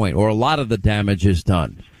that point, or a lot of the damage is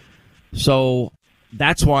done. So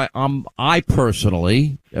that's why I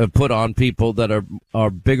personally have put on people that are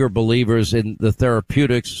bigger believers in the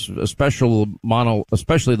therapeutics, especially the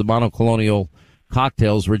monoclonal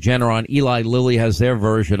cocktails. Regeneron, Eli Lilly has their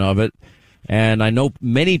version of it. And I know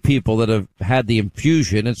many people that have had the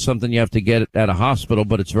infusion. It's something you have to get at a hospital,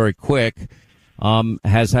 but it's very quick.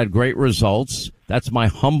 Has had great results. That's my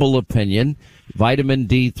humble opinion. Vitamin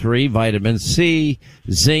D3, vitamin C,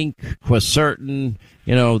 zinc, quercetin,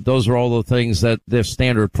 those are all the things that they're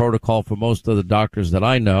standard protocol for most of the doctors that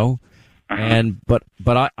I know. But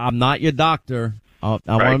I'm not your doctor. I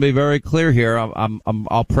want to be very clear here.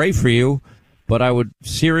 I'll pray for you, but I would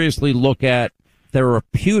seriously look at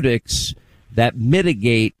therapeutics that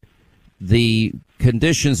mitigate the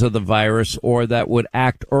conditions of the virus, or that would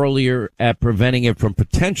act earlier at preventing it from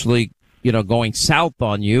potentially, going south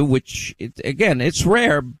on you, which, it's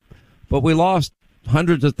rare, but we lost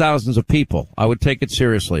hundreds of thousands of people. I would take it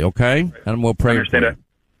seriously, okay? And we'll pray. I understand that.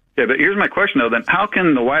 Yeah, but here's my question, though, then. How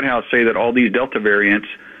can the White House say that all these Delta variants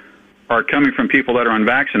are coming from people that are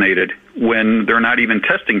unvaccinated when they're not even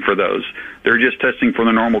testing for those? They're just testing for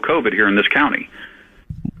the normal COVID here in this county.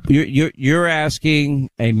 You're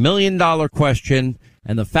asking $1 million question,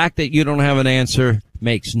 and the fact that you don't have an answer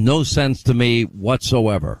makes no sense to me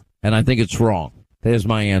whatsoever. And I think it's wrong. There's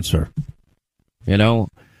my answer. One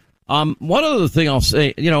other thing I'll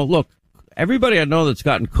say, look, everybody I know that's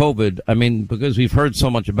gotten COVID, because we've heard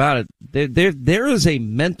so much about it, there is a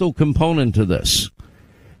mental component to this.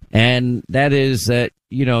 And that is that,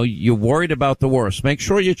 you're worried about the worst. Make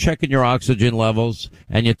sure you're checking your oxygen levels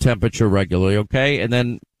and your temperature regularly, okay? And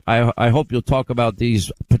then I hope you'll talk about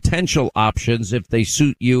these potential options if they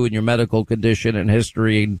suit you and your medical condition and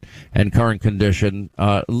history and current condition.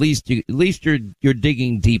 At least you're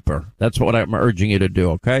digging deeper. That's what I'm urging you to do,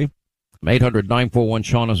 okay?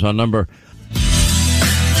 800-941-SEAN is our number.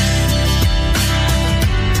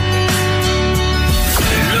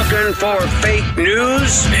 looking for fake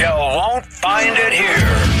news? You won't find it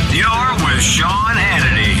here. You're with Sean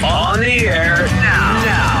Hannity on the air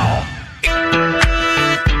now.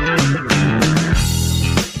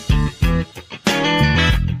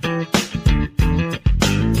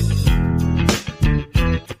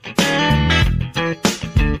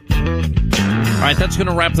 All right, that's going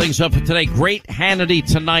to wrap things up for today. Great Hannity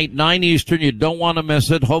tonight, 9 Eastern. You don't want to miss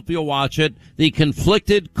it. Hope you'll watch it. The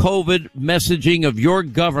conflicted COVID messaging of your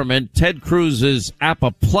government. Ted Cruz is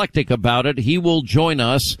apoplectic about it. He will join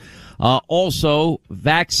us. Also,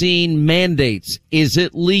 vaccine mandates. Is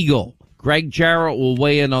it legal? Greg Jarrett will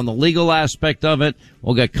weigh in on the legal aspect of it.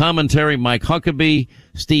 We'll get commentary. Mike Huckabee.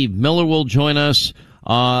 Steve Miller will join us.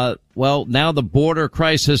 Well, now the border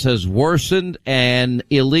crisis has worsened and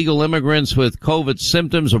illegal immigrants with COVID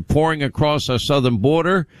symptoms are pouring across our southern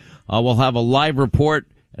border. We'll have a live report,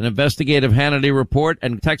 an investigative Hannity report,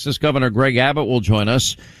 and Texas Governor Greg Abbott will join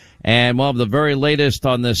us. And we'll have the very latest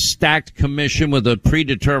on this stacked commission with a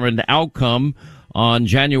predetermined outcome on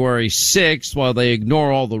January 6th while they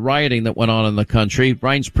ignore all the rioting that went on in the country.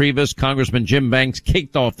 Reince Priebus, Congressman Jim Banks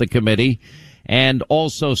kicked off the committee. And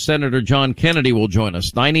also Senator John Kennedy will join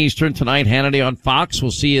us. 9 Eastern tonight, Hannity on Fox.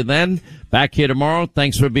 We'll see you then. Back here tomorrow.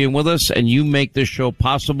 Thanks for being with us. And you make this show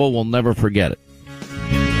possible. We'll never forget it.